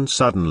happen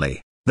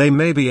suddenly, they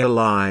may be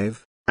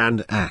alive,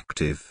 and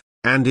active,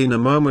 and in a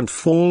moment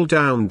fall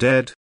down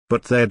dead,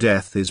 but their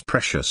death is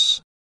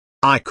precious.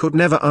 I could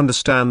never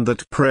understand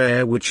that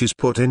prayer which is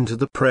put into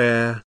the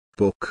prayer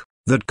book,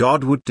 that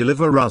God would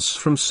deliver us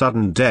from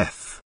sudden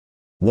death.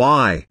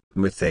 Why,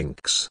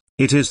 methinks,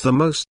 it is the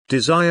most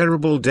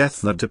desirable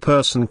death that a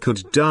person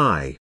could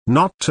die,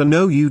 not to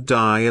know you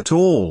die at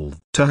all,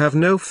 to have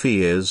no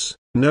fears,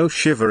 no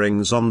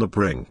shiverings on the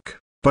brink,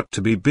 but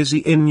to be busy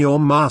in your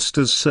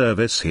Master's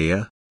service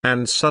here,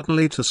 and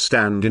suddenly to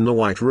stand in the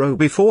white robe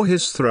before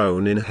his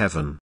throne in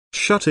heaven,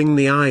 shutting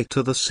the eye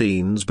to the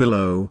scenes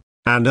below,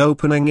 and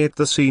opening it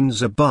the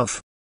scenes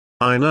above.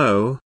 I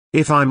know,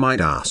 if I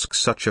might ask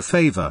such a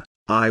favor,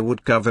 I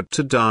would covet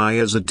to die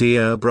as a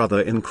dear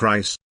brother in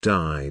Christ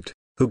died,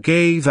 who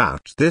gave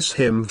out this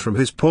hymn from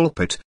his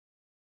pulpit.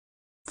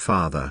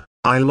 Father,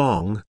 I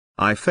long,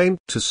 I faint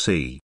to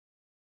see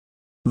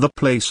the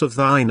place of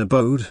thine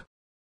abode.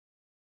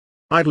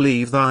 I'd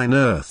leave thine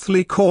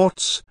earthly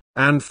courts,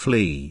 and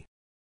flee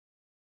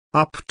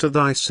up to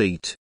thy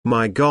seat,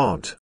 my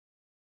God.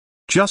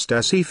 Just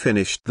as he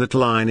finished that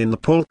line in the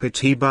pulpit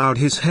he bowed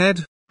his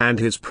head, and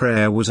his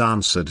prayer was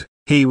answered.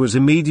 He was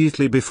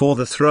immediately before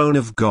the throne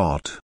of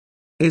God.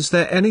 Is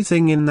there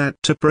anything in that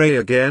to pray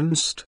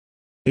against?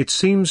 It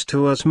seems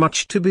to us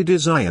much to be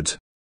desired,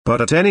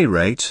 but at any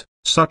rate,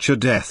 such a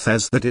death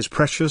as that is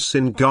precious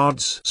in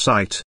God's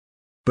sight.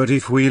 But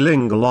if we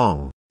linger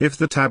long, if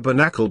the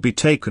tabernacle be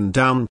taken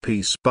down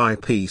piece by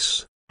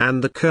piece,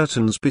 and the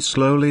curtains be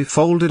slowly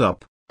folded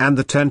up, and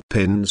the tent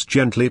pins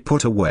gently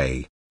put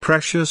away,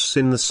 precious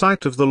in the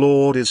sight of the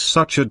Lord is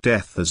such a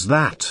death as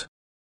that.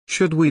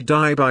 Should we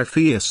die by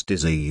fierce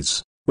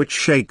disease, which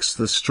shakes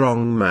the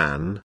strong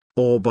man,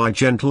 or by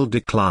gentle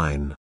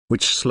decline,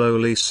 which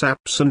slowly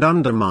saps and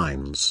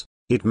undermines,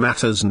 it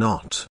matters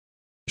not.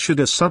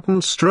 Should a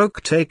sudden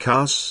stroke take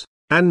us,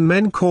 and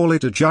men call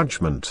it a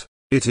judgment,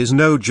 it is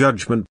no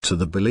judgment to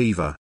the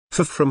believer,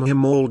 for from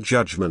him all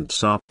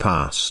judgments are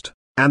past,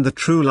 and the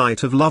true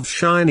light of love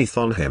shineth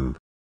on him.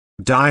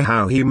 Die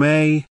how he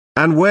may,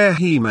 and where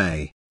he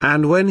may,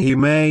 and when he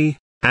may,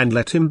 and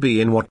let him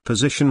be in what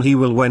position he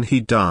will when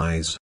he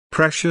dies,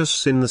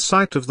 precious in the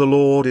sight of the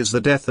Lord is the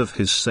death of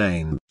his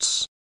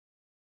saints.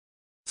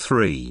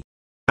 3.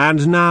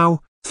 And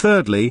now,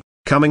 thirdly,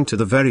 coming to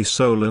the very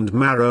soul and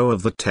marrow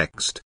of the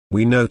text,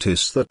 we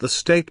notice that the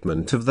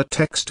statement of the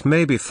text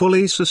may be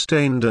fully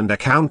sustained and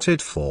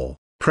accounted for.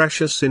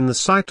 Precious in the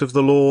sight of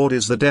the Lord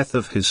is the death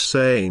of his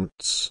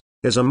saints,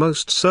 is a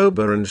most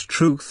sober and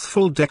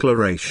truthful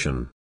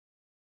declaration.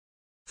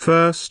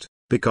 First,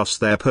 because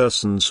their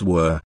persons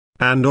were,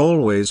 and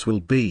always will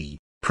be,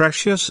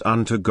 precious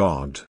unto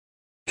God.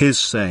 His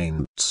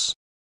saints.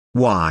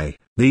 Why,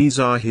 these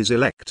are his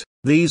elect,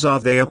 these are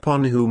they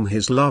upon whom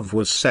his love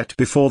was set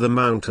before the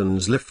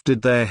mountains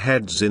lifted their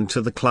heads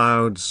into the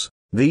clouds,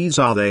 these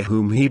are they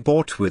whom he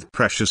bought with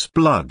precious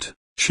blood,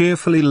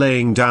 cheerfully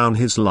laying down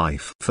his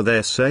life for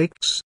their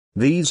sakes,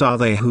 these are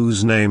they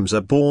whose names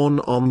are born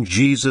on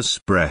Jesus'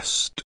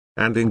 breast,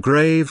 and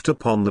engraved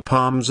upon the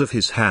palms of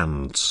his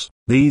hands,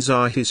 these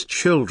are his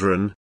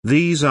children,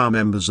 these are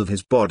members of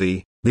his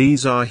body,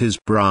 these are his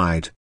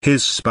bride,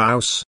 his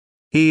spouse.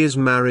 He is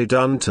married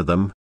unto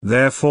them,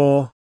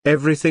 therefore,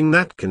 everything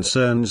that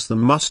concerns them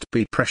must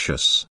be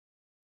precious.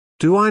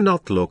 Do I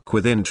not look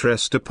with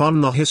interest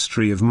upon the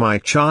history of my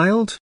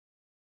child?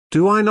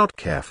 Do I not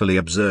carefully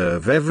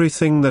observe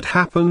everything that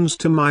happens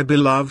to my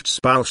beloved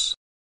spouse?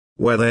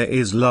 Where there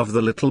is love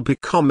the little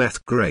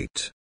becometh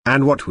great,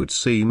 and what would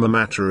seem a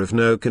matter of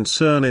no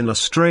concern in a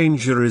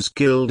stranger is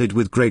gilded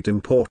with great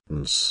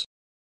importance.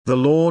 The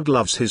Lord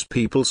loves his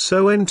people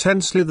so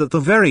intensely that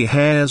the very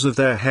hairs of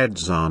their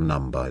heads are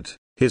numbered.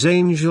 His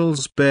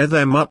angels bear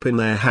them up in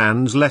their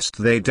hands lest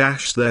they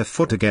dash their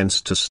foot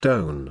against a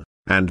stone,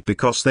 and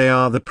because they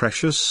are the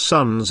precious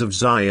sons of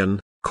Zion,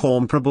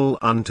 comparable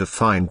unto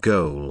fine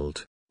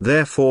gold,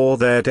 therefore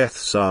their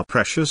deaths are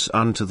precious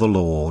unto the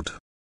Lord.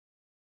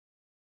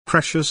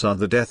 Precious are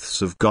the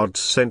deaths of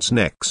God's saints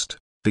next,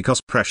 because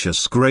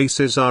precious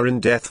graces are in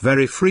death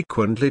very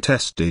frequently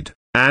tested,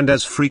 and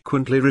as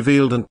frequently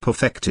revealed and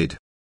perfected.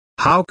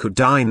 How could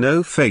I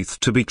know faith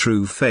to be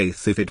true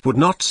faith if it would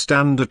not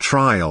stand a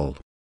trial?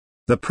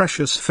 The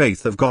precious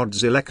faith of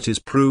God's elect is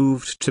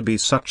proved to be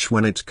such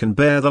when it can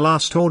bear the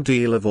last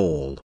ordeal of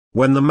all,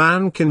 when the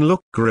man can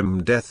look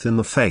grim death in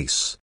the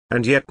face,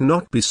 and yet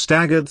not be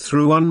staggered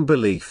through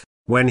unbelief,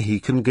 when he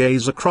can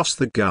gaze across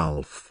the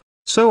gulf,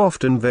 so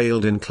often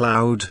veiled in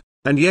cloud,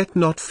 and yet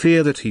not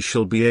fear that he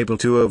shall be able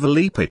to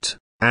overleap it,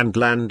 and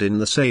land in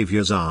the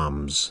Saviour's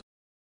arms.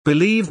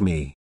 Believe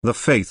me, the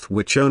faith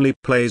which only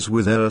plays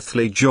with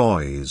earthly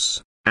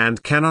joys,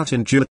 and cannot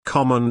endure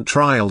common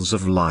trials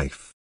of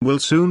life, will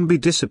soon be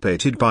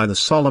dissipated by the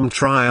solemn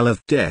trial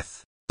of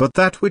death, but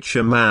that which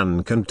a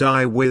man can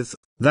die with,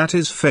 that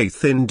is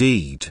faith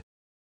indeed.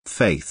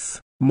 Faith,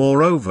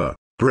 moreover,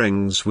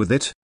 brings with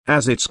it,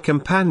 as its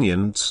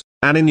companions,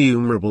 an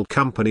innumerable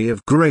company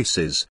of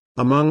graces,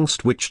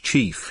 amongst which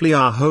chiefly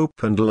are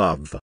hope and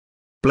love.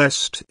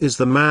 Blessed is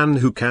the man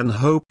who can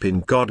hope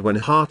in God when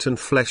heart and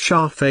flesh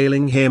are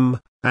failing him,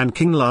 and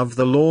can love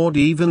the Lord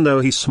even though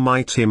he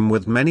smite him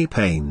with many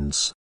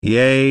pains,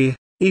 yea,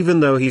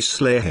 even though he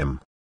slay him.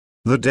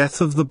 The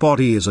death of the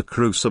body is a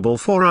crucible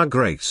for our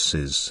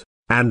graces,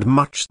 and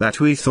much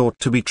that we thought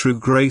to be true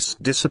grace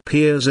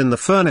disappears in the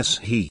furnace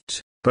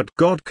heat, but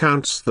God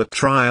counts the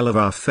trial of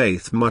our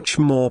faith much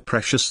more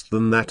precious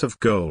than that of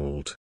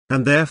gold,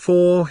 and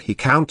therefore he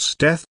counts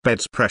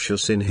deathbeds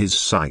precious in his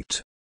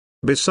sight.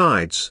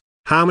 Besides,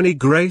 how many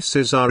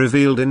graces are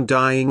revealed in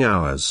dying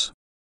hours?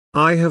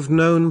 I have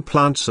known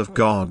plants of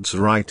God's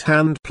right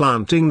hand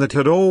planting that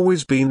had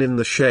always been in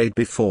the shade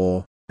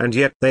before, and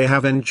yet they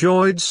have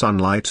enjoyed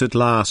sunlight at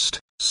last,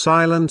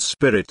 silent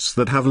spirits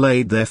that have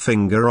laid their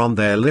finger on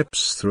their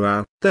lips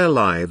throughout their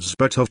lives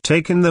but have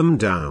taken them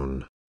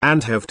down,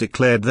 and have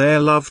declared their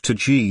love to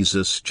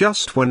Jesus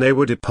just when they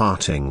were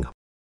departing.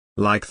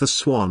 Like the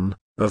swan,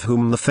 of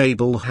whom the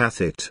fable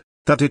hath it,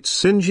 that it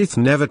singeth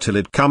never till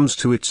it comes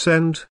to its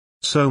end,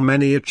 so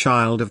many a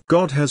child of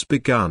God has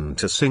begun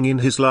to sing in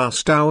his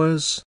last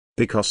hours,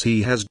 because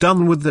he has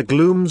done with the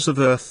glooms of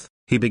earth.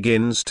 He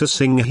begins to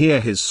sing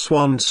here his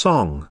swan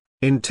song,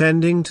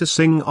 intending to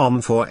sing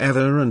on for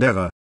ever and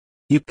ever.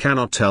 You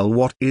cannot tell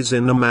what is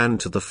in a man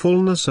to the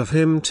fullness of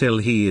him till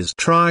he is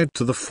tried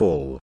to the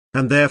full,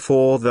 and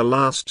therefore the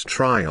last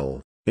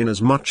trial,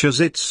 inasmuch as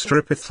it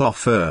strippeth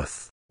off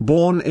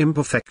earth-born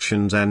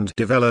imperfections and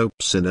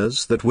develops in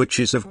us that which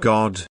is of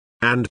God,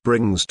 and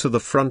brings to the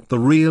front the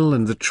real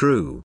and the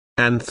true,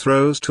 and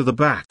throws to the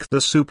back the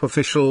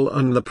superficial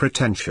and the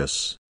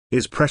pretentious,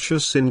 is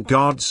precious in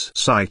God's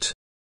sight.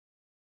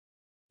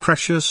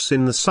 Precious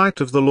in the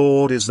sight of the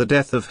Lord is the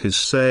death of his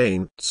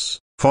saints,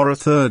 for a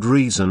third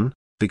reason,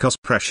 because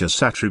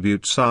precious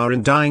attributes are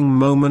in dying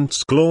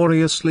moments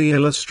gloriously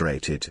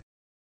illustrated.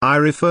 I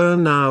refer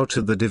now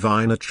to the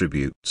divine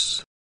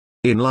attributes.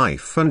 In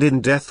life and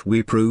in death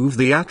we prove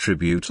the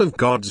attribute of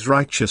God's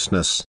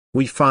righteousness.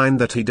 We find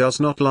that he does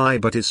not lie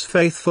but is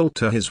faithful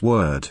to his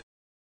word.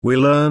 We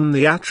learn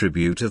the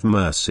attribute of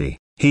mercy.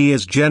 He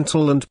is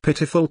gentle and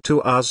pitiful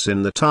to us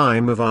in the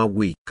time of our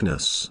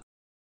weakness.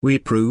 We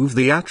prove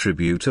the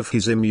attribute of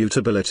his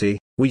immutability.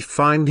 We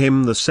find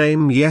him the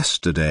same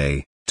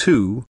yesterday,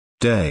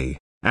 today,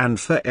 and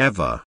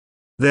forever.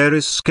 There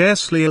is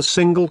scarcely a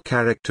single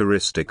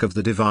characteristic of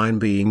the divine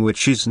being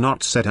which is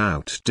not set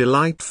out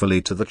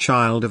delightfully to the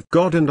child of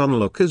God and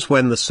onlookers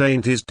when the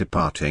saint is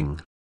departing.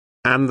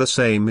 And the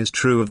same is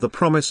true of the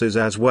promises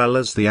as well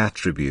as the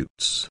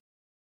attributes.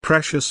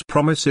 Precious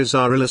promises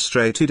are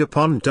illustrated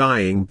upon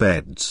dying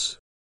beds.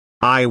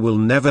 I will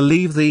never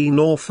leave thee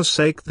nor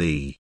forsake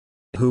thee.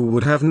 Who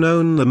would have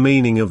known the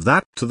meaning of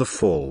that to the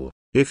full,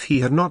 if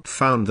he had not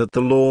found that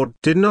the Lord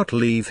did not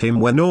leave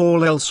him when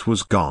all else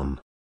was gone?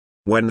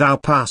 When thou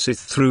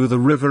passest through the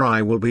river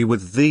I will be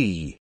with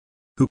thee.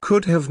 Who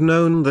could have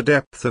known the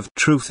depth of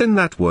truth in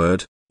that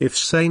word, if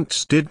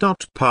saints did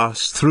not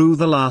pass through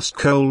the last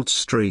cold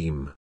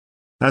stream?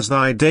 As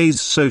thy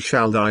days so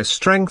shall thy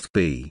strength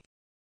be.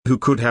 Who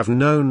could have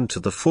known to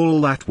the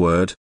full that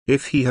word,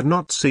 if he had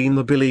not seen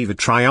the believer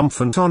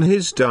triumphant on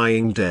his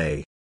dying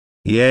day?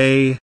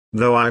 Yea,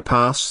 though I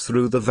pass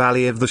through the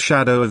valley of the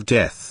shadow of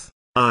death,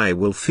 I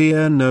will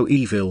fear no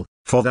evil,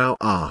 for thou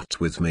art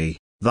with me,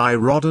 thy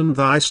rod and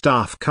thy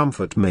staff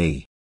comfort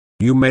me.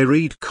 You may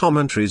read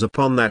commentaries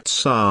upon that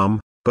psalm,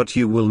 but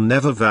you will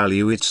never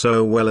value it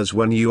so well as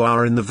when you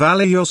are in the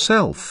valley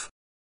yourself.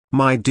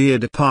 My dear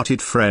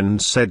departed friend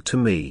said to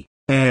me,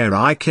 ere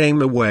I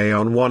came away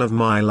on one of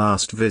my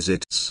last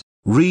visits,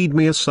 read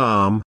me a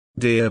psalm,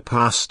 dear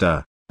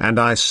pastor, and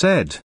I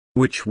said,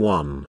 which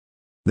one?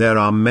 There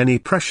are many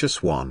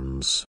precious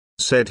ones,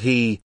 said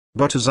he,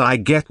 but as I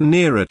get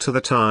nearer to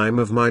the time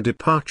of my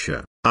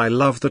departure, I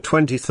love the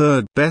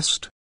 23rd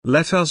best.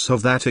 Let us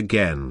have that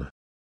again.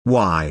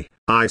 Why,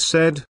 I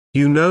said,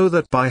 you know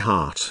that by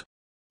heart.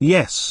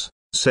 Yes,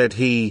 said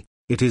he,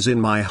 it is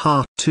in my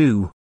heart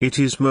too, it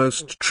is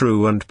most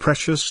true and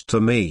precious to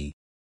me.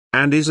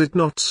 And is it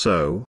not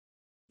so?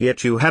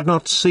 Yet you had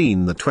not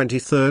seen the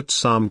 23rd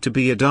Psalm to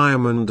be a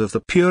diamond of the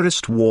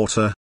purest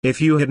water,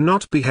 if you had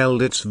not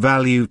beheld its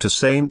value to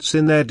saints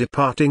in their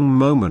departing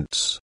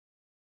moments.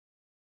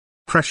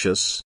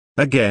 Precious,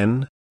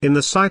 again, in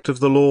the sight of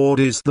the Lord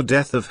is the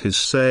death of his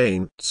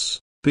saints,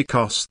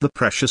 because the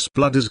precious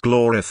blood is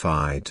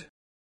glorified.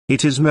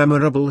 It is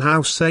memorable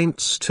how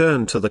saints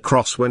turn to the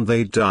cross when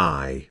they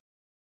die.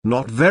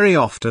 Not very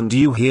often do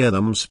you hear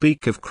them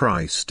speak of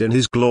Christ in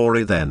his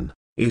glory then.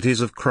 It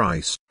is of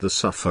Christ the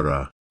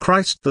sufferer,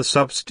 Christ the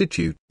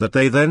substitute that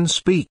they then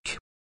speak.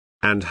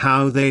 And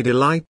how they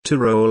delight to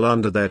roll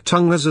under their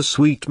tongue as a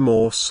sweet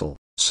morsel,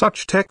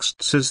 such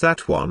texts as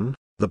that one,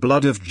 the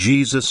blood of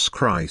Jesus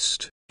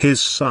Christ,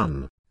 his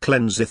Son,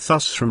 cleanseth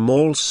us from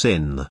all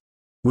sin.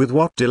 With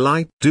what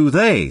delight do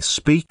they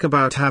speak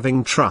about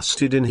having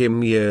trusted in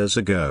him years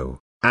ago,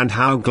 and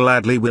how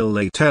gladly will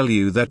they tell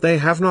you that they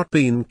have not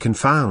been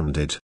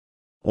confounded.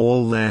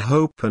 All their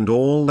hope and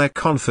all their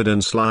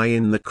confidence lie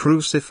in the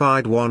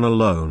crucified one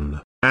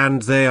alone,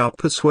 and they are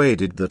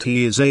persuaded that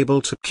he is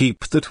able to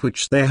keep that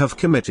which they have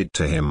committed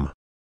to him.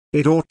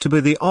 It ought to be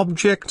the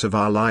object of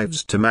our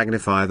lives to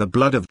magnify the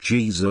blood of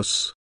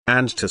Jesus,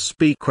 and to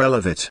speak well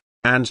of it,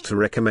 and to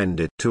recommend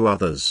it to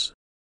others.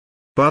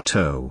 But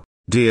oh,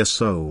 dear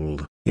soul,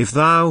 if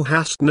thou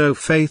hast no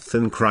faith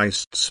in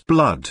Christ's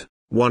blood,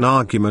 one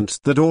argument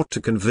that ought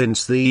to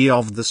convince thee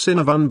of the sin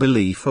of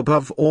unbelief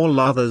above all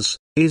others,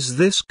 is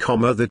this,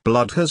 that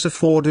blood has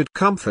afforded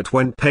comfort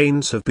when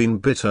pains have been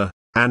bitter,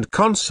 and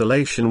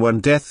consolation when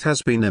death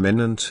has been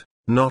imminent,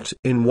 not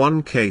in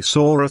one case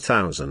or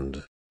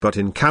 1,000, but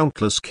in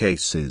countless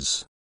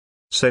cases.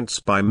 Saints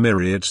by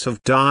myriads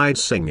have died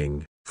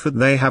singing, for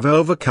they have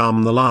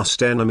overcome the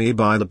last enemy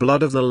by the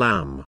blood of the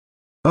Lamb.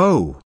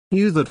 Oh,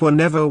 you that were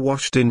never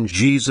washed in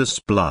Jesus'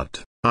 blood,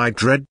 I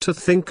dread to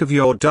think of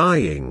your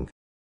dying.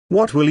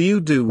 What will you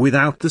do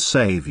without the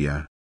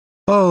Saviour?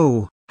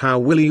 Oh, how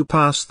will you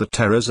pass the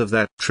terrors of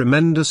that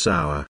tremendous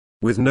hour,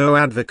 with no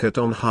advocate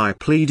on high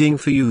pleading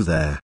for you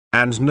there,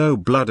 and no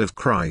blood of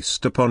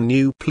Christ upon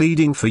you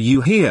pleading for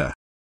you here?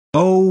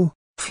 Oh,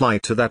 fly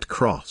to that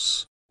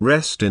cross,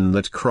 rest in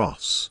that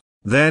cross,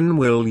 then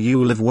will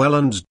you live well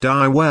and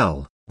die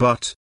well,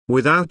 but,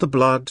 without the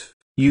blood,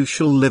 you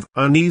shall live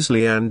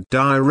uneasily and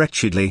die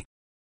wretchedly.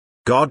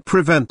 God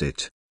prevent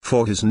it,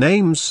 for his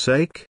name's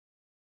sake.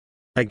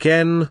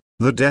 Again,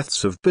 the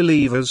deaths of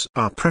believers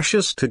are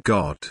precious to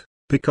God,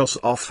 because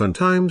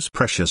oftentimes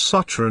precious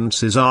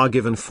utterances are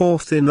given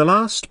forth in the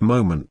last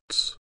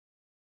moments.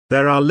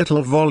 There are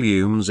little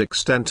volumes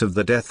extent of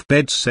the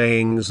deathbed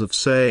sayings of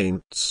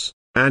saints,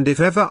 and if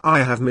ever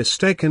I have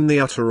mistaken the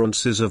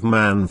utterances of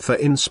man for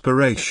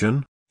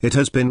inspiration, it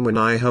has been when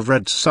I have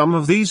read some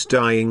of these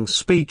dying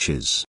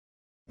speeches.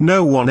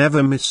 No one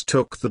ever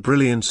mistook the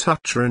brilliant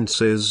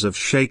utterances of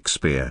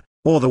Shakespeare,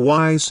 or the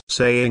wise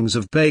sayings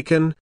of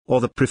Bacon,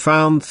 or the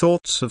profound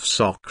thoughts of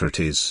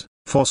Socrates,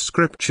 for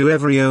Scripture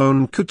every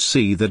one could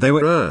see that they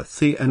were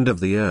earthy and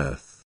of the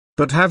earth.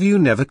 But have you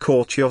never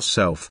caught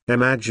yourself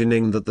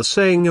imagining that the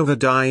saying of a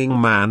dying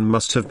man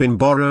must have been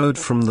borrowed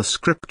from the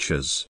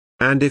Scriptures,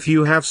 and if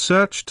you have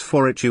searched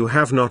for it you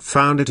have not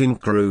found it in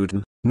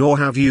Cruden, nor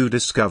have you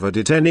discovered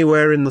it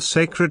anywhere in the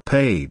sacred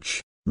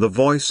page? The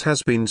voice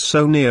has been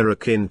so near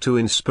akin to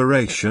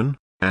inspiration,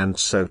 and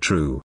so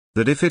true,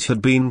 that if it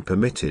had been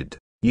permitted,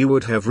 you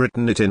would have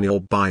written it in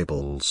your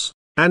Bibles,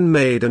 and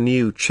made a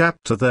new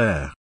chapter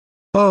there.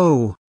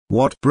 Oh,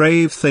 what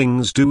brave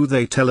things do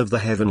they tell of the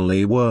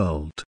heavenly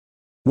world!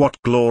 What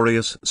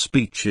glorious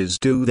speeches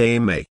do they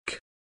make!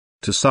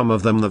 To some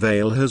of them the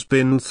veil has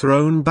been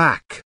thrown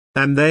back,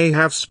 and they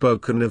have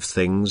spoken of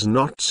things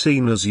not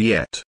seen as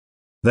yet.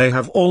 They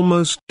have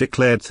almost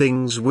declared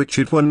things which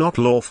it were not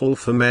lawful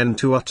for men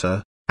to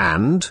utter,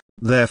 and,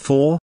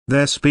 therefore,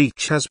 their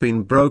speech has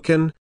been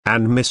broken,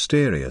 and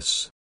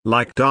mysterious,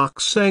 like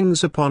dark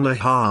sayings upon a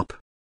harp.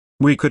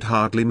 We could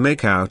hardly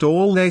make out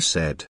all they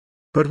said,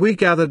 but we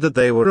gathered that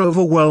they were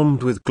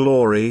overwhelmed with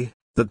glory,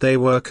 that they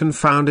were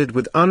confounded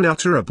with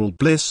unutterable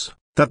bliss,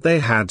 that they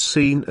had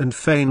seen and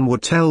fain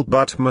would tell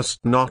but must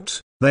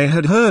not, they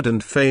had heard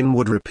and fain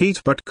would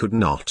repeat but could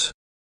not.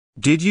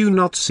 Did you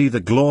not see the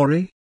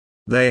glory?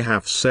 They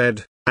have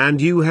said,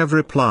 and you have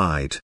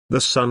replied, the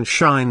sun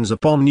shines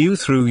upon you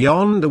through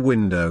yonder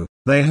window.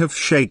 They have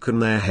shaken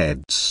their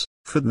heads,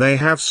 for they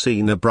have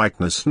seen a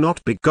brightness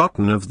not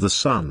begotten of the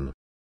sun.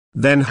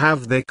 Then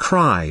have they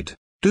cried,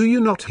 do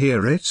you not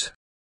hear it?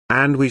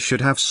 And we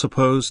should have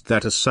supposed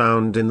that a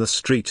sound in the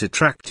street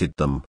attracted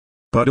them.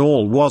 But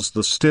all was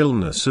the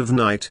stillness of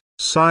night,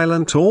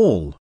 silent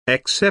all,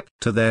 except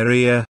to their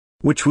ear,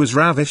 which was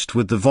ravished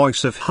with the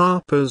voice of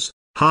harpers,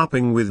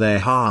 harping with their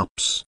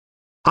harps.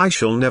 I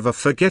shall never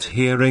forget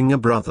hearing a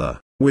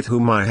brother, with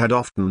whom I had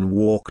often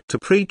walked to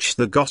preach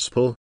the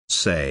gospel,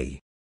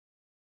 say,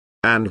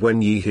 "And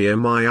when ye hear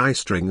my eye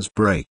strings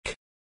break,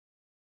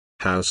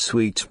 how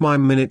sweet my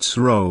minutes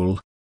roll,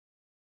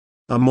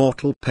 a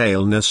mortal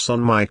paleness on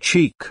my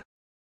cheek,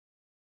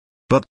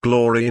 but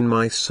glory in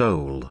my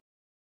soul."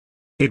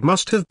 It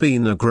must have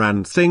been a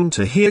grand thing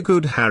to hear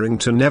good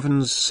Harrington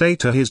Evans say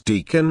to his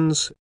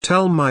deacons,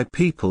 "Tell my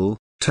people,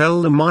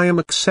 tell them I am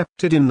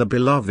accepted in the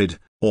beloved,"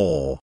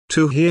 or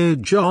to hear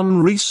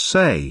John Rees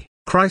say,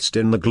 "Christ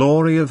in the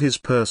glory of his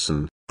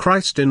person,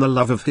 Christ in the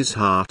love of his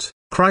heart,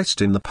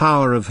 Christ in the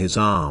power of his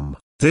arm,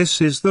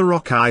 this is the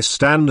rock I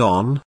stand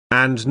on,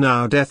 and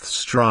now doth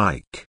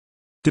strike."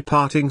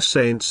 Departing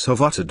saints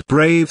have uttered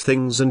brave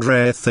things and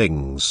rare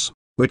things,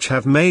 which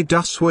have made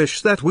us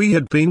wish that we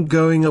had been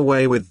going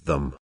away with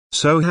them,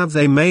 so have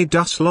they made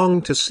us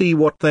long to see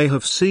what they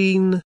have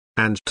seen,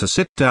 and to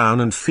sit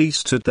down and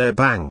feast at their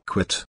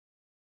banquet.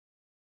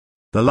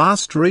 The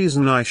last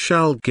reason I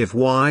shall give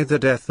why the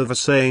death of a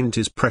saint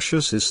is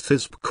precious is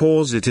this: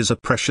 because it is a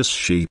precious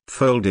sheep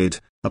folded,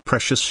 a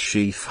precious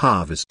sheaf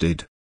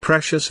harvested,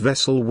 precious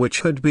vessel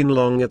which had been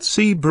long at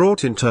sea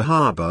brought into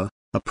harbour,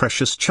 a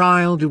precious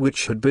child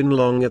which had been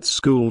long at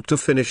school to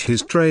finish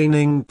his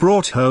training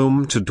brought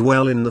home to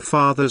dwell in the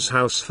Father's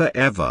house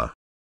forever.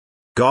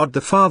 God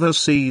the Father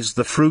sees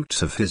the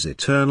fruit of his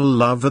eternal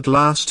love at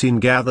last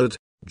ingathered,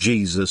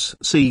 Jesus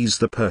sees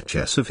the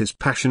purchase of his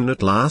passion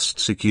at last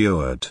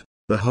secured,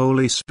 the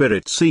Holy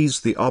Spirit sees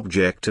the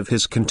object of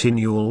his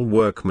continual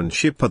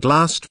workmanship at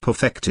last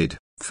perfected.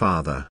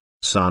 Father,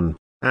 Son,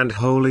 and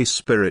Holy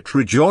Spirit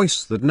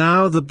rejoice that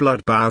now the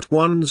blood-bought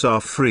ones are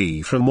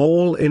free from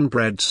all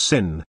inbred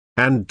sin,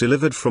 and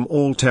delivered from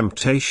all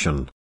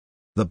temptation.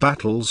 The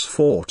battle's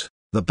fought,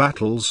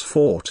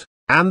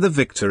 and the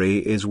victory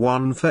is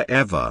won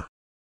forever.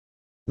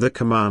 The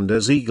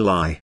commander's eagle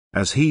eye,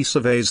 as he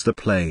surveys the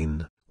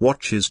plain,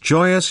 watches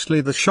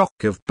joyously the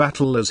shock of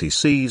battle as he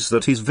sees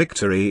that his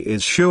victory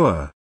is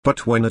sure,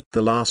 but when at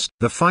the last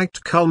the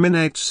fight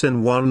culminates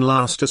in one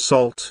last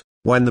assault,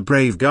 when the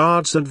brave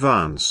guards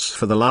advance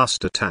for the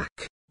last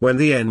attack, when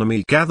the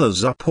enemy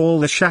gathers up all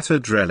the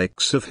shattered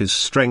relics of his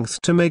strength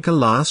to make a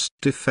last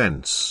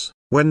defense,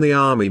 when the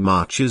army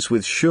marches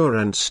with sure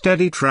and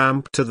steady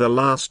tramp to the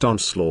last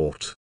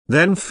onslaught,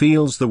 then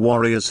feels the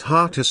warrior's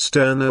heart a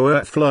stern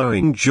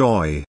o'erflowing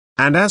joy,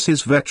 and as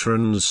his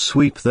veterans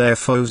sweep their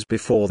foes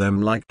before them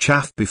like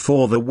chaff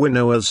before the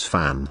winnower's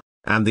fan,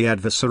 and the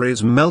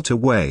adversaries melt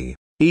away,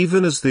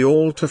 even as the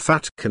altar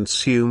fat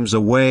consumes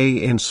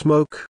away in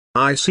smoke,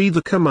 I see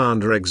the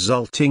commander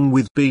exulting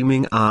with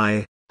beaming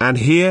eye, and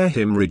hear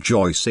him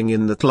rejoicing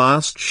in that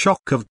last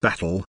shock of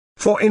battle,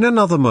 for in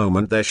another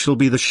moment there shall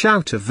be the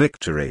shout of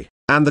victory,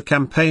 and the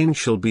campaign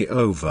shall be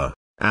over,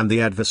 and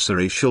the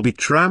adversary shall be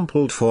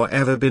trampled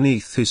forever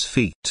beneath his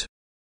feet.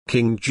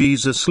 King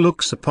Jesus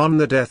looks upon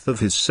the death of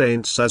his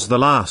saints as the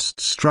last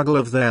struggle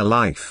of their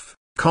life,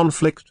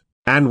 conflict,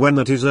 and when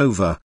that is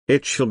over,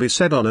 it shall be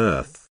said on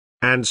earth,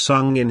 and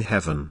sung in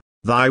heaven,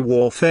 "Thy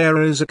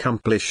warfare is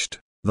accomplished,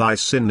 thy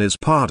sin is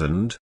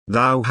pardoned,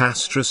 thou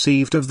hast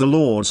received of the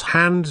Lord's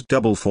hand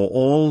double for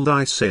all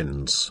thy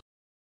sins.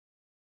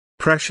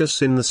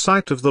 Precious in the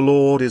sight of the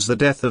Lord is the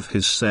death of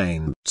his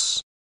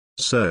saints.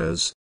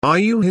 Sirs, are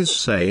you his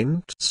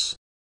saints?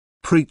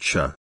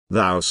 Preacher,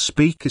 thou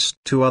speakest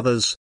to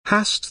others,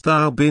 hast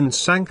thou been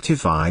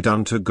sanctified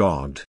unto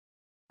God?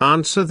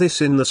 Answer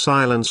this in the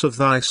silence of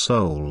thy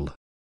soul.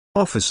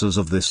 Officers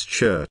of this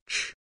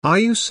church, are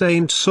you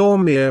saints or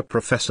mere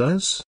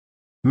professors?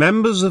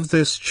 Members of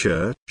this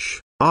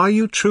church, are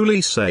you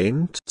truly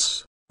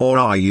saints, or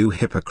are you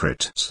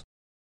hypocrites?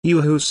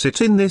 You who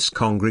sit in this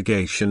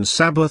congregation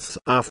Sabbath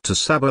after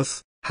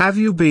Sabbath, have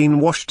you been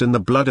washed in the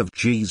blood of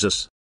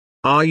Jesus?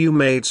 Are you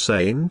made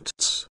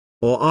saints,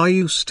 or are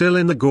you still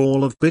in the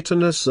gall of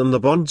bitterness and the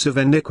bonds of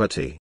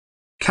iniquity?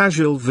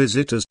 Casual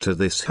visitors to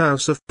this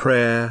house of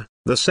prayer,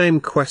 the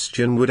same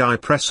question would I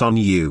press on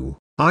you: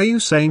 are you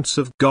saints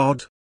of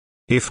God?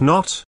 If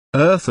not,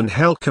 earth and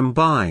hell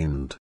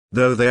combined,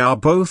 though they are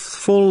both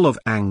full of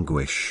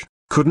anguish,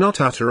 could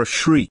not utter a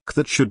shriek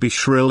that should be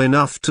shrill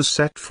enough to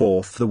set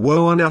forth the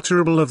woe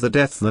unutterable of the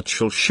death that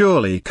shall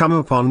surely come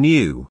upon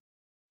you.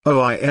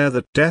 Oh, ere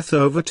that death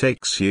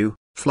overtakes you,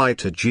 fly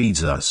to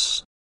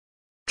Jesus.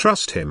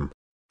 Trust him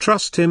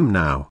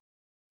now.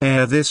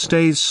 Ere this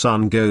day's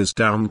sun goes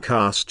down,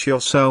 cast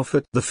yourself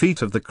at the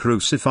feet of the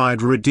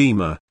crucified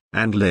Redeemer,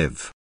 and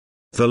live.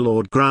 The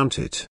Lord grant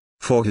it,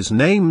 for his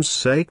name's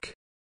sake.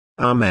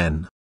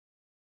 Amen.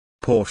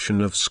 Portion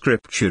of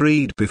Scripture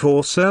read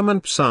before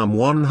sermon: Psalm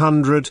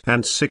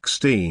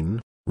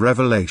 116,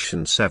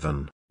 Revelation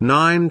 7,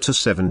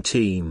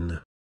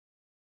 9-17.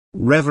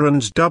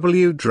 Reverend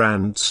W.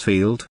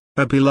 Dransfield,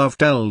 a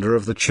beloved elder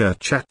of the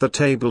church at the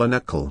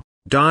Tabernacle,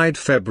 died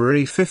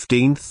February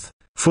 15,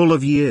 full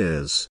of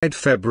years.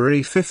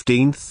 February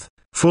 15,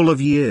 full of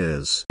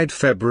years.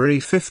 February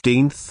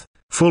 15,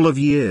 full of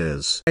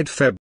years.